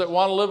Christians that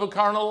want to live a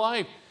carnal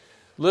life.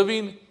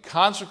 Living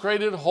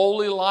consecrated,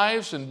 holy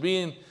lives and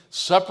being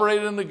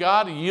separated unto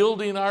God,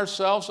 yielding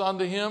ourselves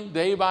unto him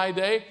day by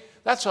day.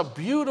 That's a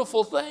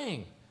beautiful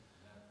thing.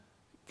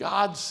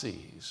 God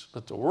sees,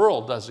 but the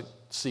world doesn't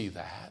see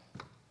that.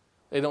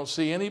 They don't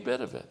see any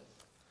bit of it.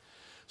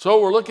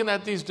 So we're looking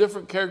at these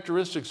different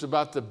characteristics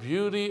about the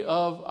beauty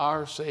of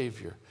our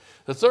Savior.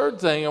 The third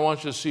thing I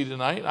want you to see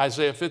tonight,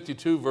 Isaiah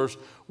 52, verse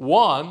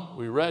 1,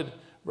 we read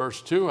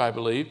verse 2, I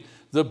believe,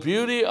 the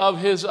beauty of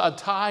his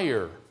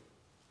attire,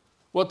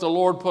 what the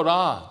Lord put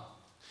on.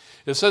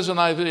 It says in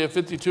Isaiah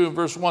 52 and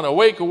verse 1,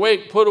 awake,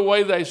 awake, put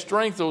away thy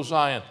strength, O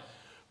Zion.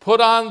 Put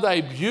on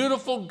thy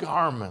beautiful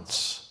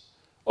garments,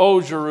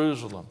 O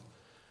Jerusalem,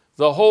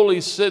 the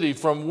holy city,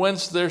 from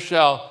whence there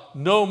shall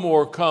no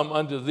more come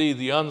unto thee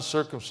the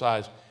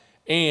uncircumcised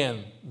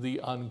and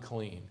the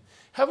unclean.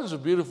 Heaven's a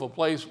beautiful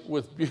place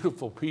with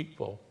beautiful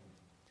people.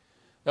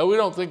 Now, we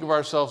don't think of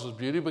ourselves as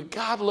beauty, but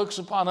God looks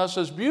upon us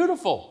as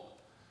beautiful.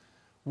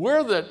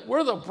 We're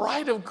the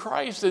bride of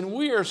Christ, and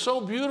we are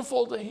so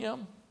beautiful to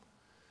him.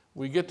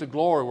 We get to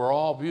glory. We're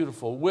all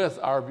beautiful with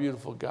our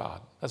beautiful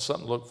God. That's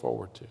something to look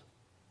forward to.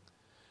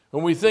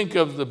 When we think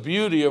of the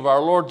beauty of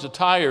our Lord's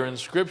attire in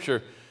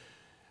Scripture,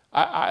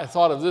 I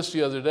thought of this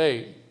the other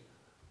day.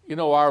 You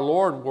know, our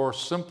Lord wore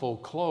simple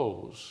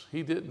clothes.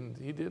 He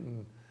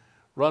didn't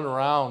run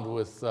around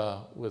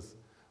with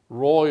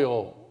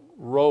royal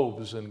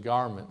robes and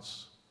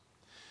garments.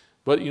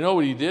 But you know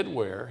what he did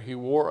wear? He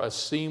wore a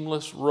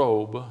seamless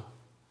robe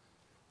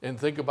And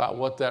think about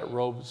what that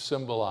robe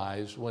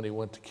symbolized when he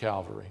went to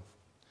Calvary.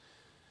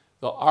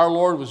 Our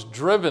Lord was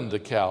driven to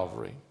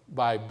Calvary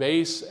by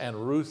base and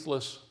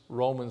ruthless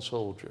Roman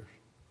soldiers.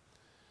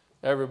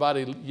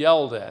 Everybody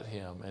yelled at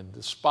him and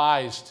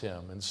despised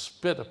him and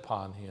spit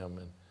upon him.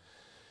 And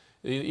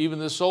even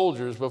the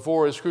soldiers,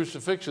 before his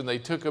crucifixion, they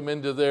took him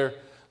into their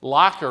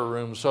locker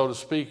room, so to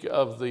speak,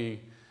 of the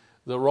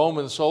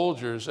Roman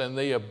soldiers, and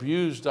they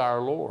abused our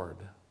Lord.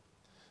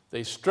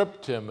 They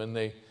stripped him and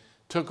they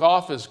took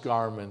off his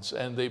garments,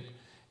 and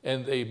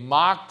they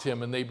mocked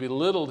him and they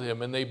belittled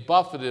him and they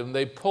buffeted him.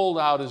 They pulled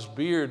out his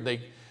beard.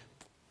 They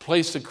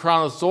placed a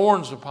crown of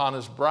thorns upon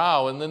his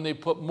brow, and then they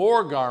put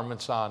more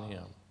garments on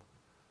him.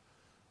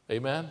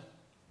 Amen?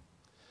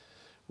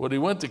 When he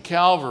went to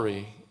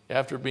Calvary,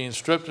 after being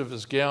stripped of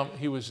his garment,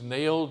 he was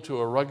nailed to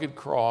a rugged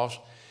cross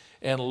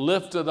and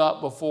lifted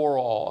up before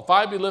all. If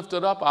I be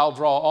lifted up, I'll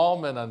draw all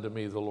men unto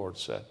me, the Lord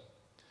said.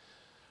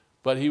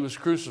 But he was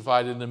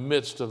crucified in the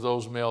midst of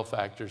those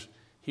malefactors.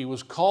 He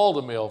was called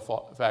a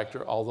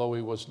malefactor, although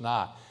he was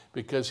not,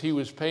 because he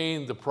was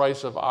paying the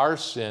price of our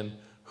sin,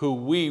 who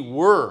we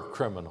were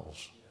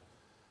criminals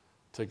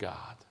to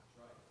God.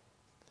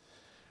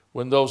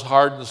 When those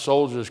hardened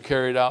soldiers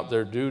carried out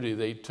their duty,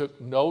 they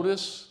took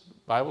notice, the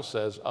Bible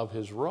says, of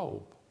his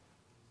robe.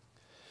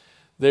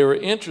 They were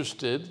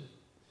interested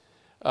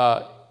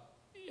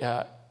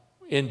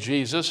in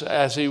Jesus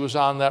as he was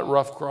on that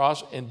rough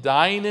cross and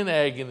dying in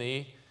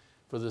agony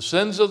for the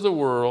sins of the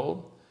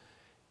world.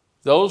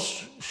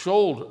 Those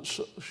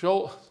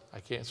I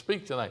can't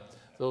speak tonight.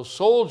 Those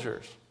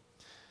soldiers,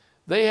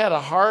 they had a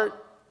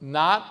heart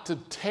not to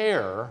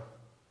tear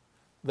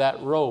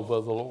that robe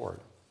of the Lord.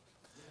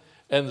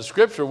 And the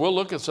scripture, we'll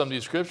look at some of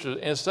these scriptures.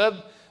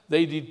 Instead,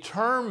 they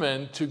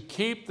determined to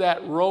keep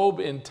that robe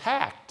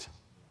intact.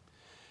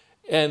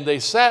 And they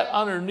sat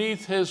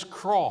underneath his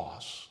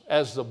cross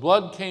as the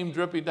blood came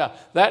dripping down.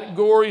 That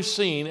gory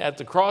scene at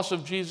the cross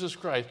of Jesus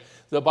Christ,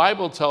 the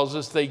Bible tells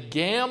us they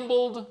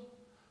gambled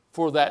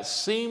for that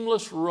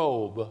seamless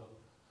robe.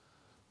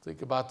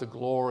 Think about the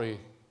glory.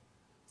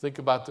 Think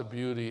about the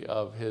beauty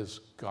of his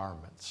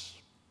garments.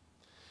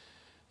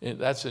 And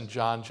that's in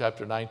John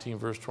chapter 19,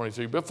 verse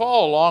 23. But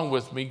follow along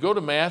with me. Go to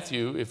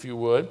Matthew, if you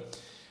would.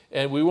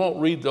 And we won't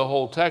read the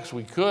whole text.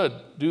 We could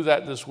do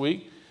that this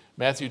week.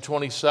 Matthew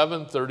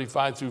 27,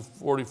 35 through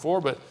 44.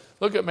 But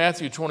look at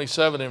Matthew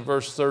 27 in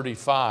verse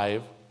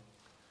 35.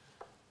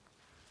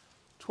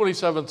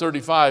 27,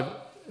 35,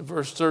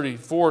 verse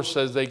 34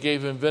 says, they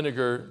gave him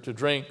vinegar to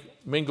drink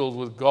mingled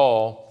with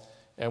gall,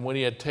 and when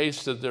he had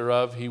tasted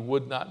thereof, he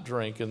would not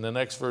drink. And the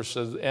next verse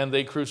says, and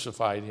they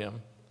crucified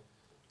him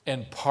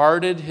and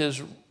parted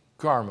his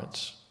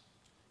garments,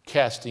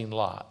 casting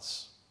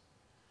lots.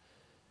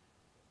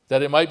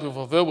 That it might be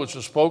fulfilled which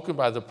was spoken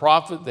by the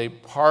prophet, they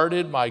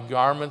parted my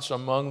garments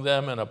among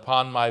them, and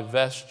upon my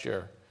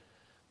vesture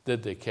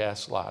did they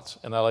cast lots.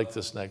 And I like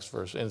this next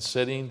verse. And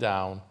sitting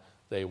down,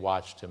 they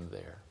watched him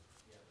there.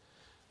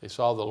 They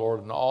saw the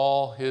Lord in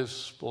all his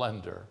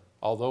splendor,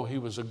 although he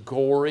was a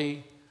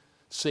gory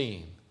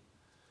scene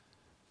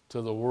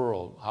to the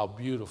world, how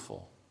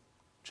beautiful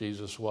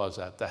Jesus was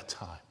at that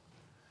time.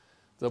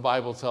 The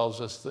Bible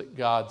tells us that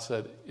God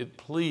said it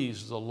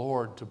pleased the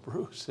Lord to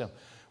bruise him.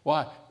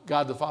 Why?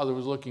 God the Father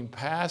was looking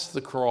past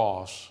the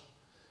cross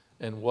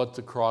and what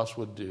the cross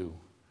would do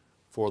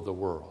for the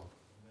world.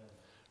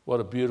 What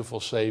a beautiful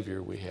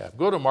Savior we have.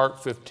 Go to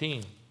Mark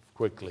 15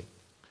 quickly.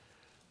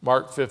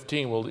 Mark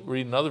 15, we'll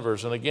read another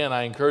verse. And again,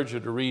 I encourage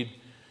you to read,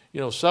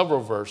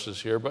 several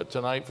verses here, but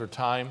tonight for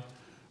time,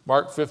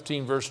 Mark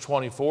 15, verse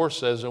 24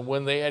 says, and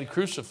when they had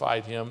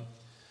crucified him,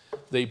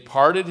 they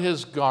parted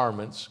his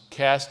garments,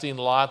 casting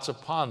lots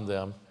upon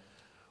them,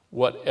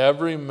 what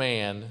every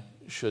man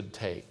should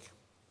take.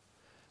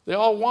 They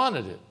all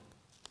wanted it.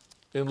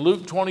 In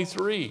Luke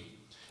 23,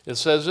 it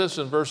says this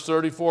in verse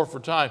 34 for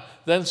time.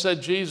 Then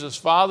said Jesus,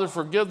 Father,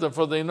 forgive them,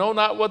 for they know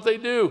not what they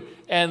do.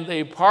 And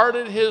they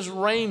parted his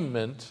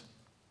raiment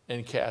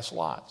and cast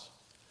lots.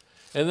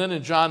 And then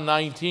in John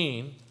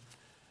 19,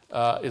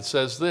 it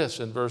says this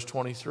in verse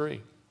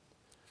 23.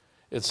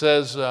 It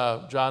says,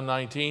 John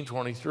 19,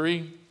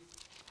 23,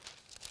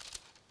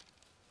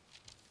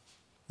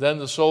 then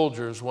the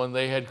soldiers, when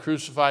they had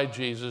crucified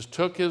Jesus,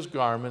 took his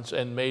garments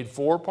and made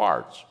 4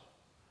 parts,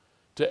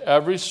 to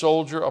every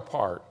soldier a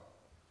part,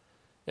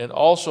 and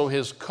also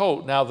his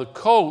coat. Now the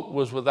coat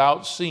was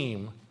without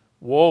seam,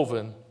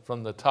 woven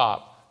from the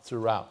top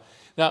throughout.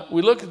 Now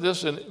we look at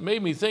this, and it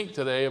made me think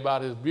today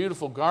about his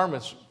beautiful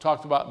garments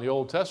talked about in the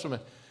Old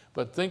Testament,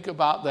 but think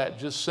about that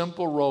just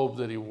simple robe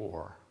that he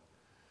wore.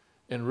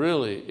 And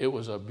really, it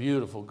was a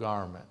beautiful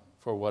garment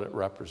for what it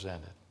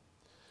represented.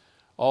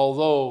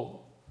 Although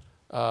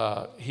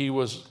it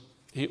was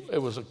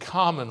a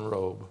common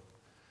robe,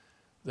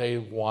 they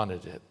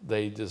wanted it.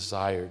 They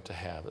desired to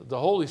have it. The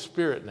Holy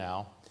Spirit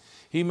now,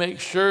 he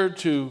makes sure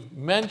to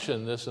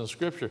mention this in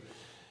Scripture.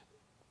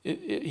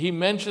 He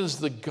mentions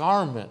the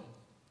garment,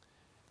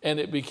 and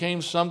it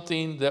became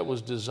something that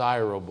was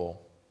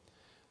desirable.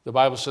 The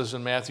Bible says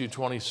in Matthew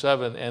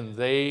 27, and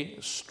they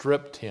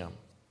stripped him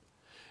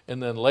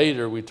And then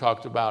later we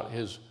talked about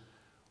his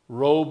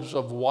robes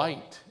of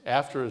white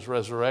after his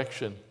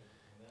resurrection,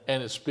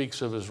 and it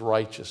speaks of his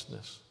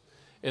righteousness.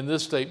 In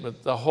this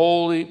statement, the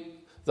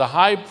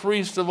high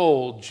priest of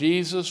old,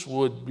 Jesus,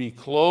 would be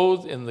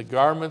clothed in the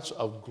garments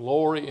of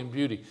glory and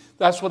beauty.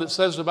 That's what it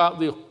says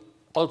about the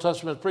Old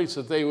Testament priests,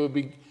 that they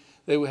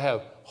would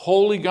have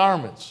holy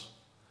garments.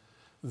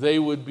 They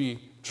would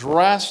be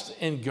dressed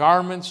in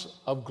garments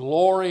of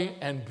glory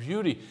and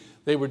beauty.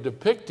 They were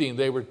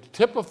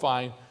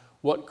typifying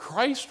what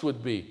Christ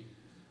would be.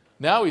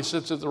 Now he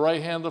sits at the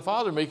right hand of the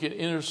Father making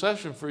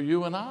intercession for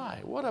you and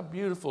I. What a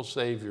beautiful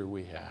Savior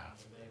we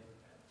have.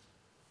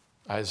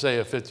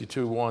 Isaiah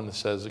 52:1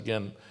 says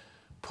again,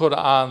 put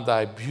on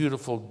thy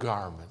beautiful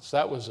garments.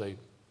 That was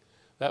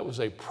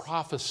a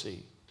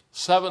prophecy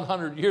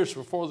 700 years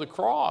before the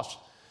cross.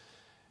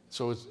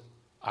 So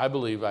I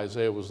believe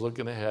Isaiah was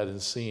looking ahead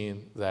and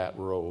seeing that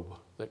robe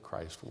that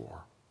Christ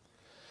wore.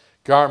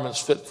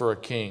 Garments fit for a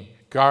king,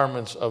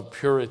 garments of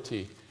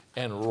purity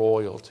and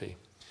royalty.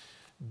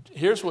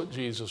 Here's what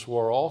Jesus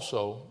wore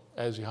also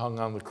as he hung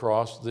on the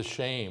cross, the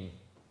shame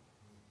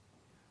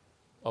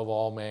of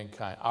all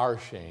mankind, our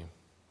shame.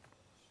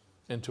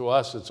 And to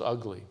us, it's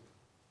ugly.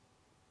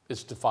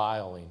 It's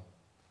defiling.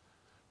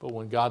 But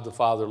when God the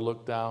Father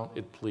looked down,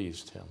 it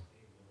pleased him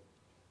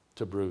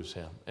to bruise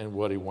him and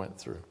what he went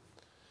through.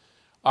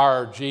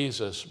 Our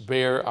Jesus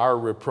bare our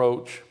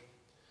reproach,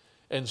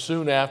 and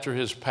soon after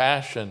his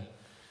passion,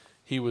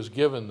 he was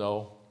given,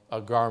 though, a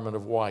garment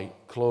of white,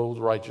 clothed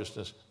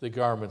righteousness, the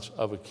garments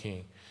of a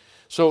king.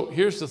 So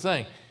here's the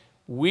thing.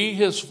 We,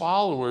 his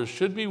followers,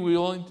 should be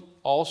willing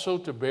also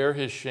to bear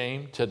his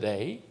shame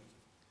today.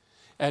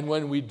 And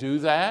when we do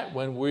that,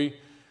 when we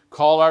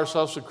call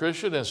ourselves a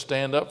Christian and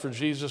stand up for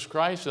Jesus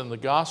Christ and the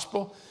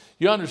gospel,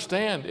 you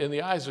understand, in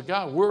the eyes of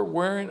God, we're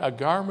wearing a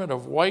garment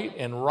of white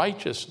and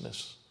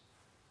righteousness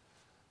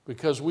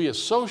because we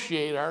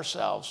associate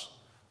ourselves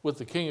with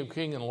the King of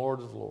Kings and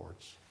Lord of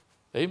Lords.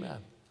 Amen.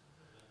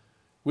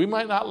 We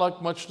might not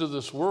look much to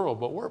this world,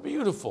 but we're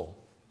beautiful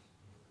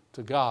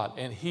to God,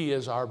 and he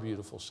is our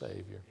beautiful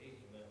Savior.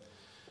 Amen.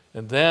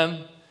 And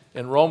then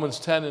in Romans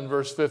 10 and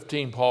verse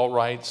 15, Paul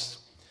writes,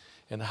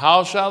 and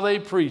how shall they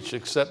preach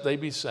except they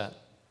be sent?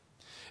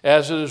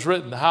 As it is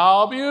written,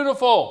 how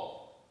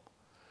beautiful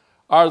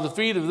are the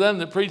feet of them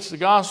that preach the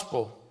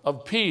gospel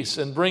of peace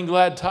and bring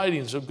glad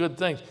tidings of good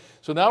things.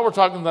 So now we're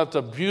talking about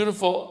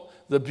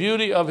the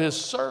beauty of his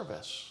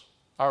service,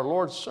 our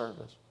Lord's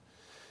service.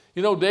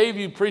 You know, Dave,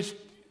 you preached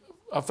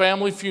a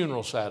family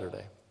funeral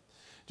Saturday.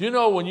 Do you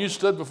know when you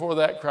stood before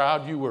that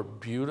crowd, you were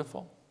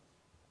beautiful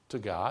to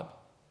God?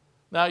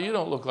 Now, you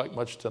don't look like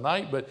much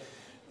tonight, but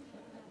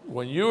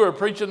when you were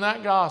preaching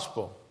that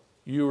gospel,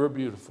 you were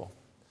beautiful.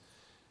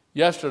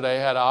 Yesterday, I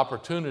had an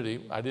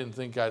opportunity. I didn't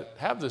think I'd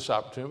have this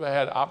opportunity, but I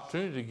had an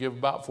opportunity to give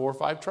about 4 or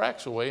 5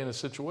 tracts away in a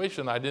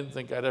situation I didn't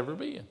think I'd ever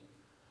be in.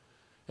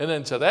 And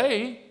then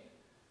today,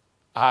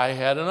 I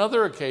had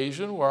another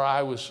occasion where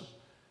I was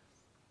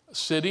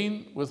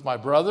sitting with my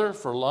brother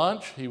for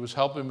lunch. He was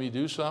helping me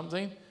do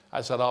something. I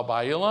said, I'll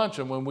buy you lunch.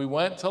 And when we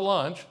went to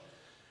lunch,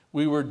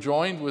 we were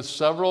joined with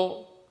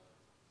several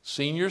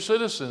senior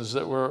citizens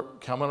that were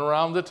coming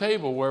around the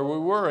table where we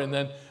were. And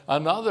then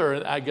another,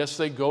 and I guess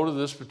they go to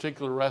this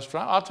particular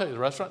restaurant. I'll tell you, the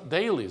restaurant,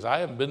 Daly's. I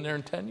haven't been there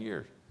in 10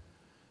 years.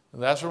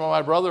 And that's where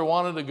my brother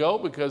wanted to go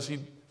because he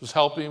was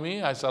helping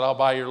me. I said, I'll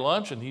buy your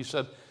lunch. And he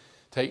said,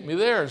 take me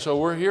there. And so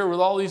we're here with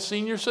all these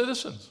senior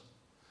citizens.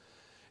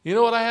 You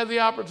know what I had the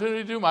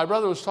opportunity to do? My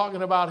brother was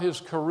talking about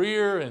his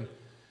career and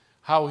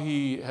how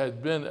he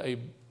had been a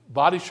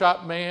body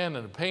shop man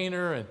and a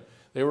painter, and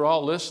they were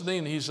all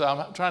listening. He said,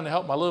 I'm trying to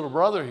help my little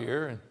brother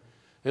here. And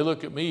they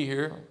look at me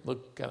here,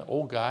 look kind of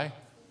old guy.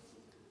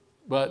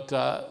 But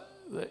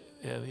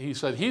and he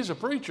said, he's a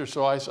preacher.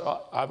 So I said,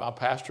 I'm a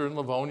pastor in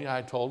Livonia,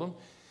 I told him.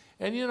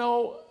 And you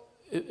know,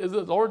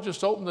 the Lord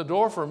just opened the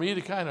door for me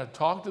to kind of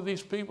talk to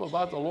these people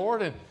about the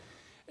Lord.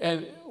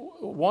 And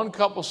one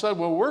couple said,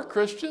 well, we're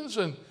Christians,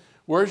 and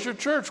where's your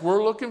church?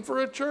 We're looking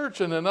for a church.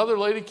 And another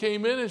lady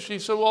came in and she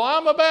said, well,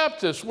 I'm a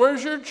Baptist.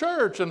 Where's your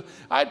church? And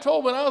I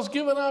told them I was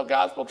giving out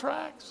gospel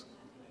tracts.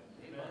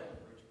 Amen.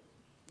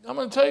 I'm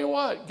going to tell you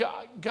what,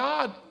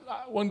 God,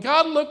 when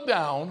God looked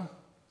down,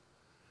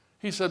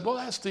 he said, well,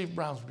 that Steve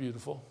Brown's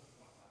beautiful.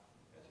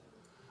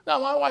 Now,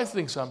 my wife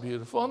thinks I'm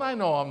beautiful, and I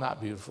know I'm not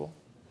beautiful.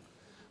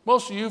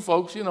 Most of you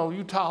folks, you know,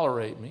 you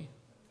tolerate me.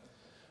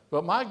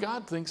 But my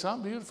God thinks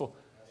I'm beautiful.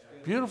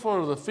 Beautiful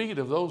are the feet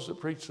of those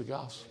that preach the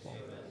gospel.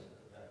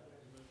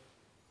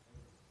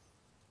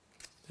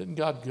 Isn't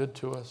God good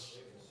to us?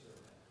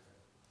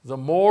 The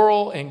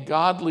moral and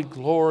godly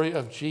glory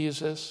of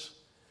Jesus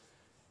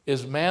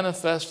is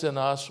manifest in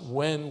us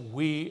when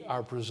we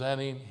are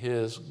presenting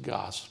his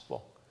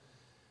gospel.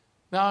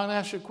 Now, I want to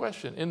ask you a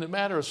question. In the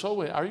matter of soul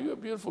winning, are you a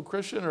beautiful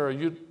Christian, or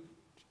you're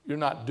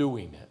not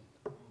doing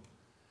it?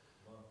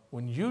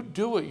 When you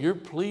do it, you're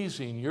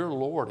pleasing your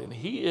Lord, and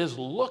he is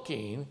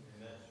looking,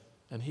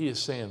 and he is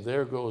saying,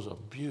 there goes a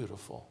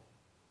beautiful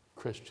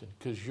Christian,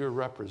 because you're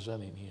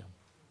representing him.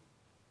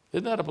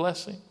 Isn't that a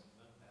blessing?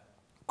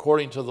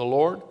 According to the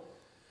Lord,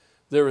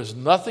 There is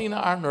nothing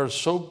on earth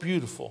so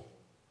beautiful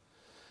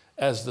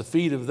as the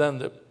feet of them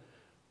that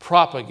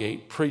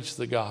propagate, preach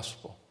the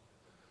gospel.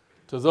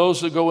 To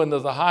those that go into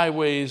the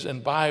highways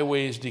and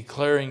byways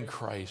declaring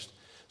Christ.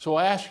 So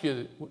I ask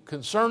you,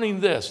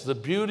 concerning this, the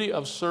beauty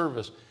of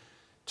service,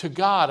 to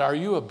God, are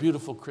you a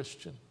beautiful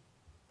Christian?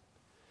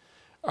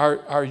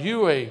 Are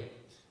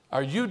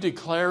you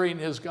declaring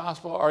his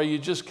gospel, or are you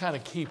just kind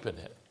of keeping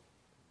it?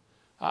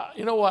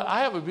 You know what? I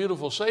have a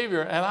beautiful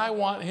Savior, and I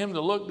want him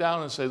to look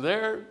down and say,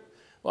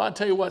 well, I'll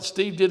tell you what,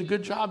 Steve did a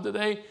good job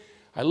today.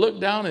 I looked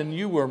down, and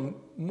you were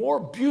more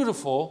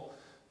beautiful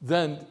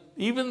than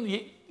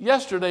even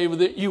yesterday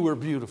that you were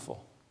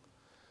beautiful.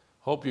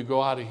 Hope you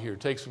go out of here,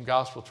 take some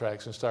gospel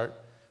tracts, and start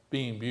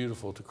being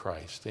beautiful to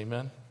Christ.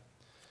 Amen?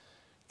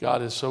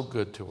 God is so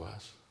good to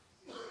us.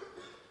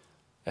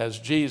 As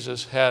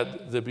Jesus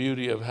had the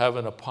beauty of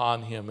heaven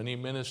upon him, and he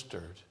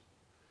ministered,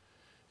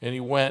 and he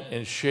went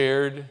and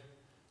shared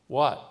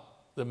what?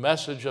 The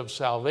message of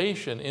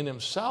salvation in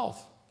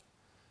himself.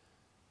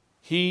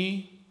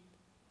 He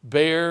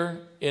bare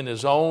in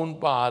his own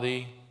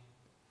body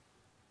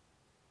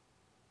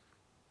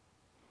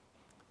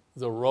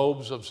the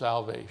robes of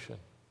salvation.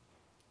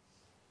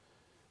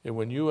 And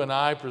when you and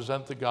I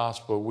present the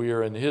gospel, we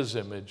are in his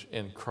image,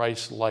 in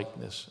Christ's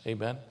likeness.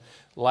 Amen?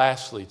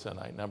 Lastly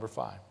tonight, number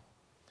 5,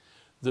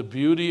 the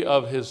beauty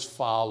of his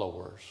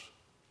followers.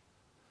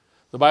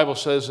 The Bible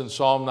says in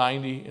Psalm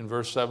 90 in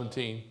verse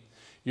 17,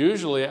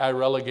 usually I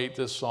relegate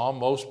this psalm,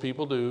 most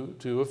people do,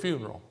 to a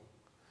funeral.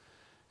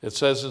 It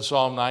says in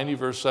Psalm 90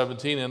 verse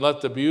 17, and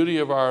let the beauty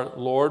of our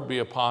Lord be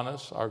upon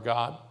us, our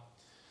God,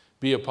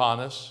 be upon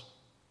us,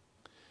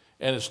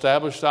 and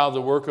establish thou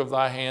the work of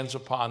thy hands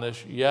upon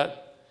us,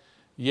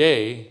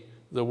 yea,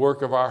 the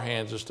work of our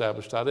hands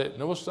established thou it.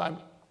 Notice I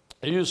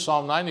use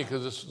Psalm 90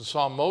 because it's the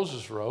psalm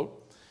Moses wrote,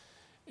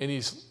 and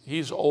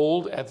he's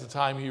old at the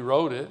time he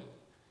wrote it,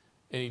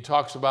 and he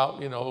talks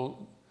about,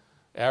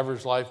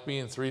 average life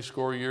being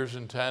 80 years,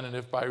 and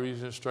if by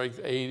reason of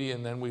strength 80,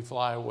 and then we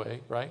fly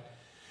away, right?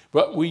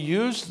 But we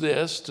use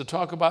this to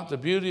talk about the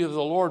beauty of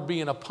the Lord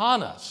being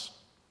upon us.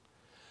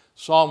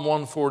 Psalm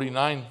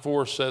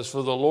 149:4 says,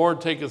 for the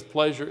Lord taketh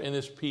pleasure in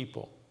his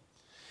people.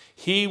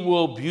 He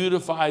will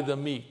beautify the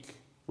meek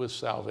with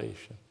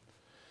salvation.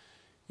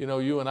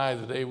 You and I,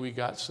 the day we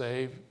got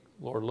saved,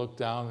 Lord looked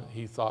down and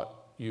he thought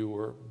you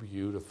were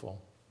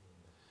beautiful.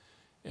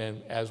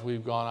 And as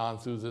we've gone on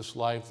through this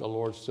life, the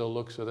Lord still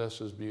looks at us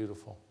as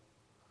beautiful.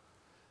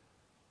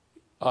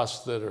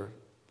 Us that are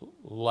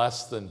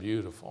less than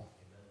beautiful.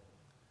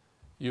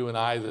 You and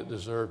I that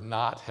deserve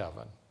not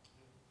heaven.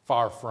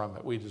 Far from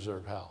it. We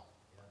deserve hell.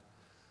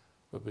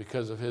 But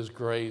because of his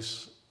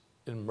grace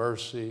and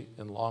mercy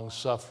and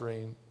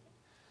long-suffering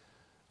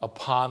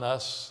upon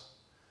us,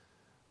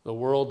 the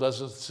world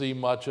doesn't see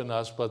much in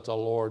us, but the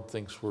Lord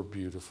thinks we're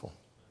beautiful.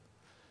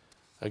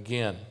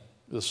 Again,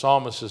 the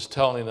psalmist is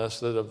telling us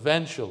that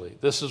eventually,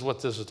 this is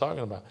what this is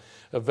talking about,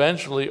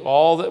 eventually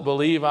all that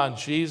believe on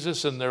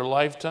Jesus in their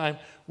lifetime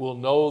will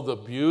know the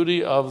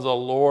beauty of the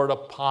Lord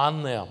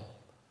upon them.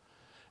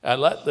 And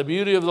let the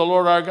beauty of the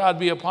Lord our God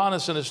be upon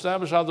us and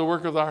establish out the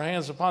work of our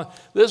hands upon us.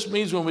 This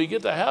means when we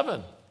get to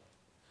heaven,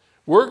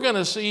 we're going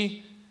to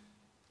see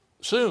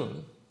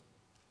soon.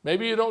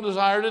 Maybe you don't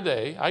desire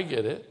today. I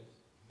get it.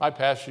 My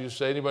pastor used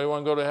to say, anybody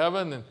want to go to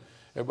heaven? And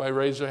everybody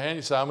raised their hand.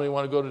 He said, how many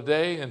want to go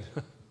today? And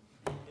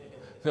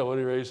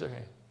nobody raised their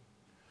hand.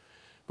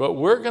 But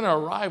we're going to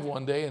arrive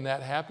one day in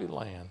that happy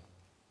land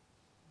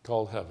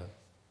called heaven.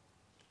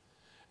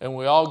 And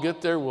we all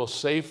get there, we'll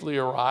safely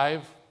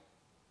arrive,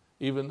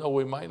 even though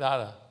we might not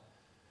have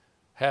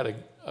had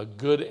a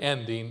good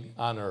ending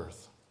on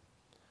earth.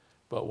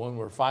 But when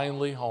we're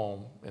finally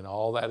home and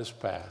all that is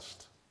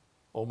past,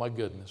 oh my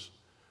goodness,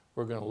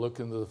 we're going to look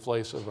into the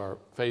face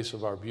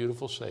of our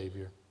beautiful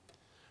Savior.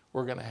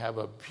 We're going to have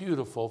a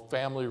beautiful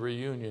family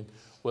reunion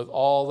with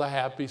all the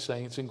happy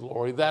saints in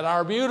glory that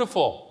are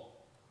beautiful.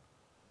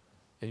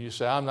 And you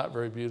say, I'm not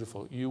very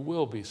beautiful. You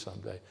will be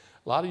someday.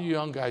 A lot of you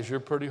young guys,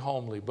 you're pretty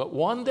homely. But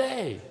one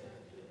day,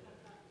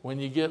 when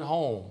you get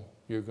home,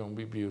 you're going to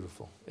be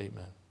beautiful.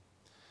 Amen.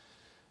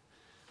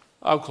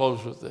 I'll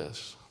close with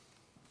this.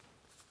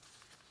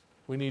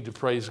 We need to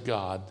praise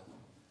God.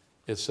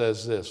 It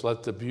says this,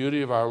 let the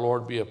beauty of our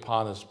Lord be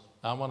upon us.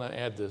 I want to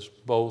add this,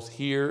 both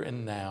here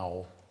and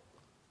now,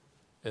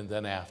 and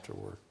then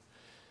afterward.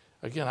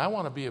 Again, I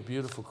want to be a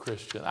beautiful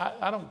Christian.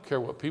 I don't care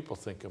what people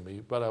think of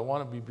me, but I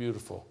want to be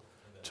beautiful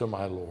to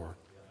my Lord.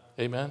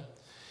 Amen?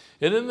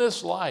 And in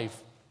this life,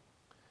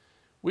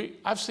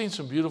 I've seen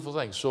some beautiful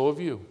things. So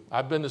have you.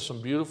 I've been to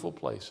some beautiful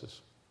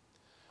places.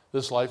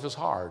 This life is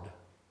hard.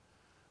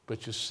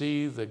 But you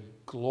see the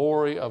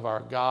glory of our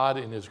God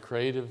in his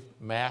creative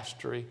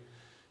mastery.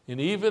 And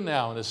even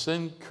now in a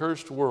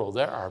sin-cursed world,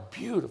 there are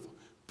beautiful,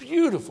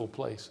 beautiful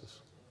places.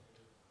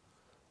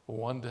 But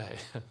one day,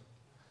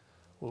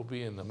 we'll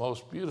be in the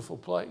most beautiful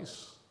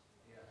place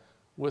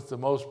with the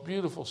most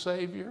beautiful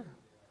Savior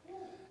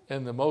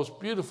and the most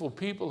beautiful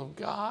people of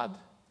God.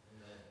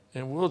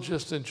 And we'll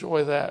just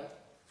enjoy that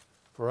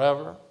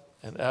forever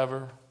and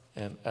ever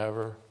and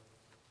ever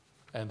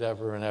and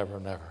ever and ever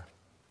and ever.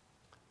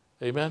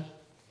 Amen?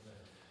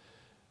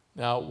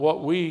 Now,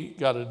 what we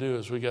got to do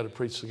is we got to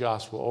preach the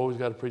gospel. Always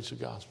got to preach the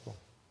gospel.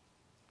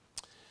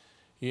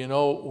 You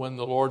know, when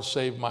the Lord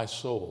saved my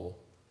soul,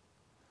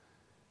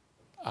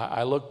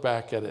 I look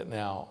back at it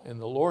now, and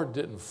the Lord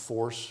didn't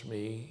force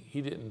me.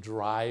 He didn't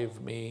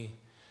drive me.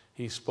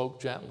 He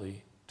spoke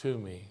gently to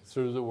me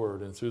through the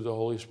Word and through the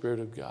Holy Spirit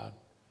of God.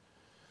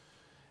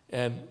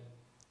 And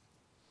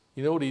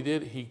you know what He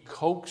did? He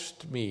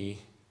coaxed me.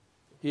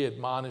 He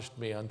admonished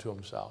me unto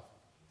Himself.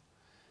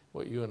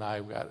 What you and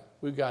I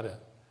we've got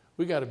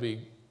to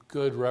be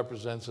good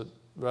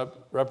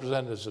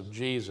representatives of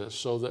Jesus,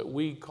 so that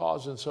we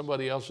cause in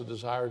somebody else a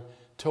desire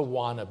to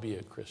want to be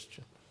a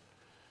Christian.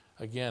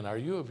 Again, are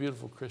you a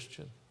beautiful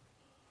Christian?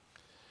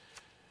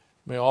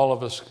 May all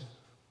of us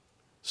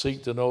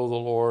seek to know the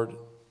Lord.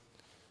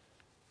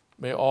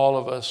 May all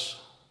of us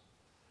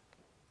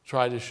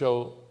try to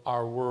show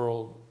our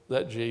world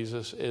that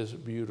Jesus is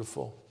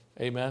beautiful.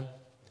 Amen?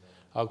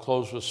 I'll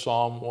close with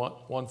Psalm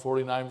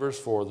 149, verse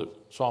 4. The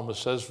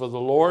psalmist says, "For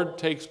the Lord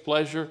takes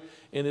pleasure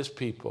in His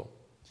people.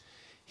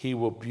 He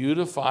will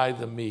beautify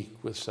the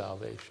meek with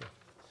salvation."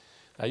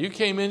 Now, you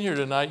came in here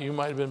tonight, you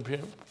might have been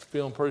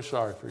feeling pretty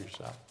sorry for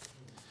yourself.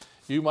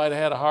 You might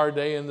have had a hard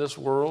day in this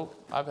world.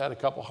 I've had a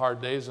couple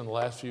hard days in the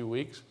last few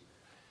weeks.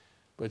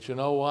 But you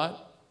know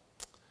what?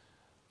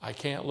 I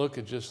can't look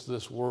at just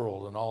this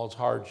world and all its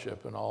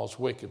hardship and all its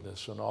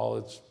wickedness and all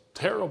its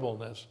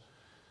terribleness.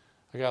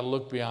 I got to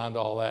look beyond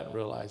all that and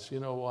realize, you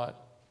know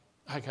what?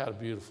 I got a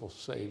beautiful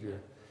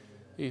Savior.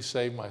 He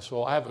saved my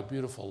soul. I have a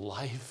beautiful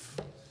life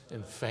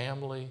and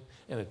family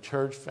and a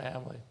church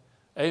family.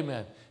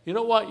 Amen. You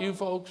know what, you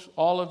folks,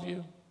 all of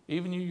you,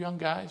 even you young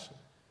guys,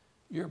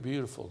 you're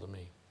beautiful to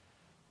me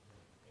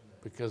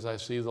because I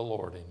see the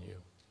Lord in you.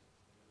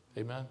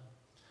 Amen.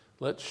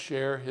 Let's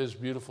share His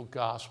beautiful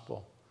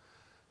gospel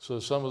so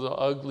some of the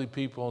ugly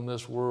people in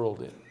this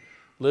world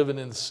living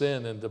in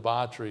sin and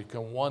debauchery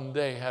can one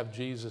day have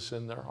Jesus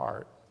in their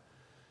heart,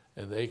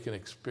 and they can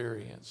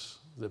experience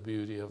the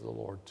beauty of the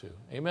Lord too.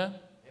 Amen? Amen.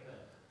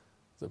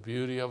 The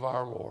beauty of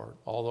our Lord.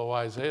 Although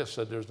Isaiah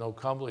said there's no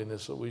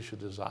comeliness that we should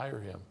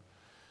desire Him,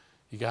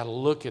 you got to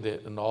look at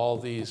it in all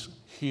these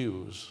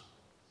hues,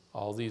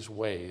 all these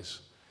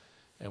ways,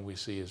 and we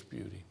see His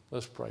beauty.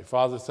 Let's pray.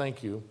 Father,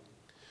 thank you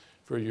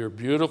for your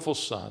beautiful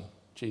Son,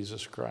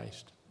 Jesus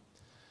Christ.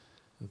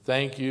 And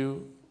thank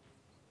you,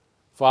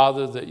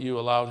 Father, that you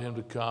allowed Him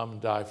to come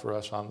and die for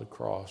us on the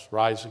cross,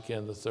 rise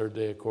again the third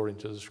day according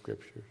to the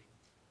Scriptures.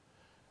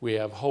 We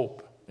have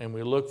hope, and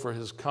we look for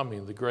His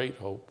coming, the great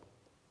hope,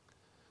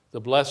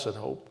 the blessed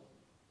hope.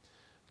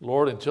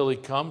 Lord, until He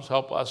comes,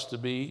 help us to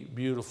be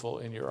beautiful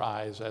in your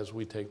eyes as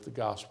we take the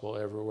gospel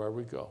everywhere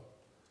we go.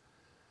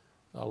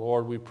 Now,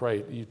 Lord, we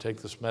pray that you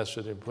take this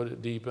message and put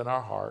it deep in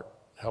our heart.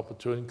 Help it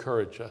to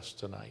encourage us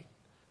tonight.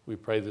 We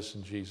pray this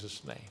in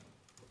Jesus' name.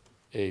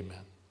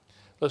 Amen.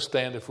 Let's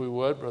stand if we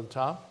would, Brother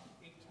Tom.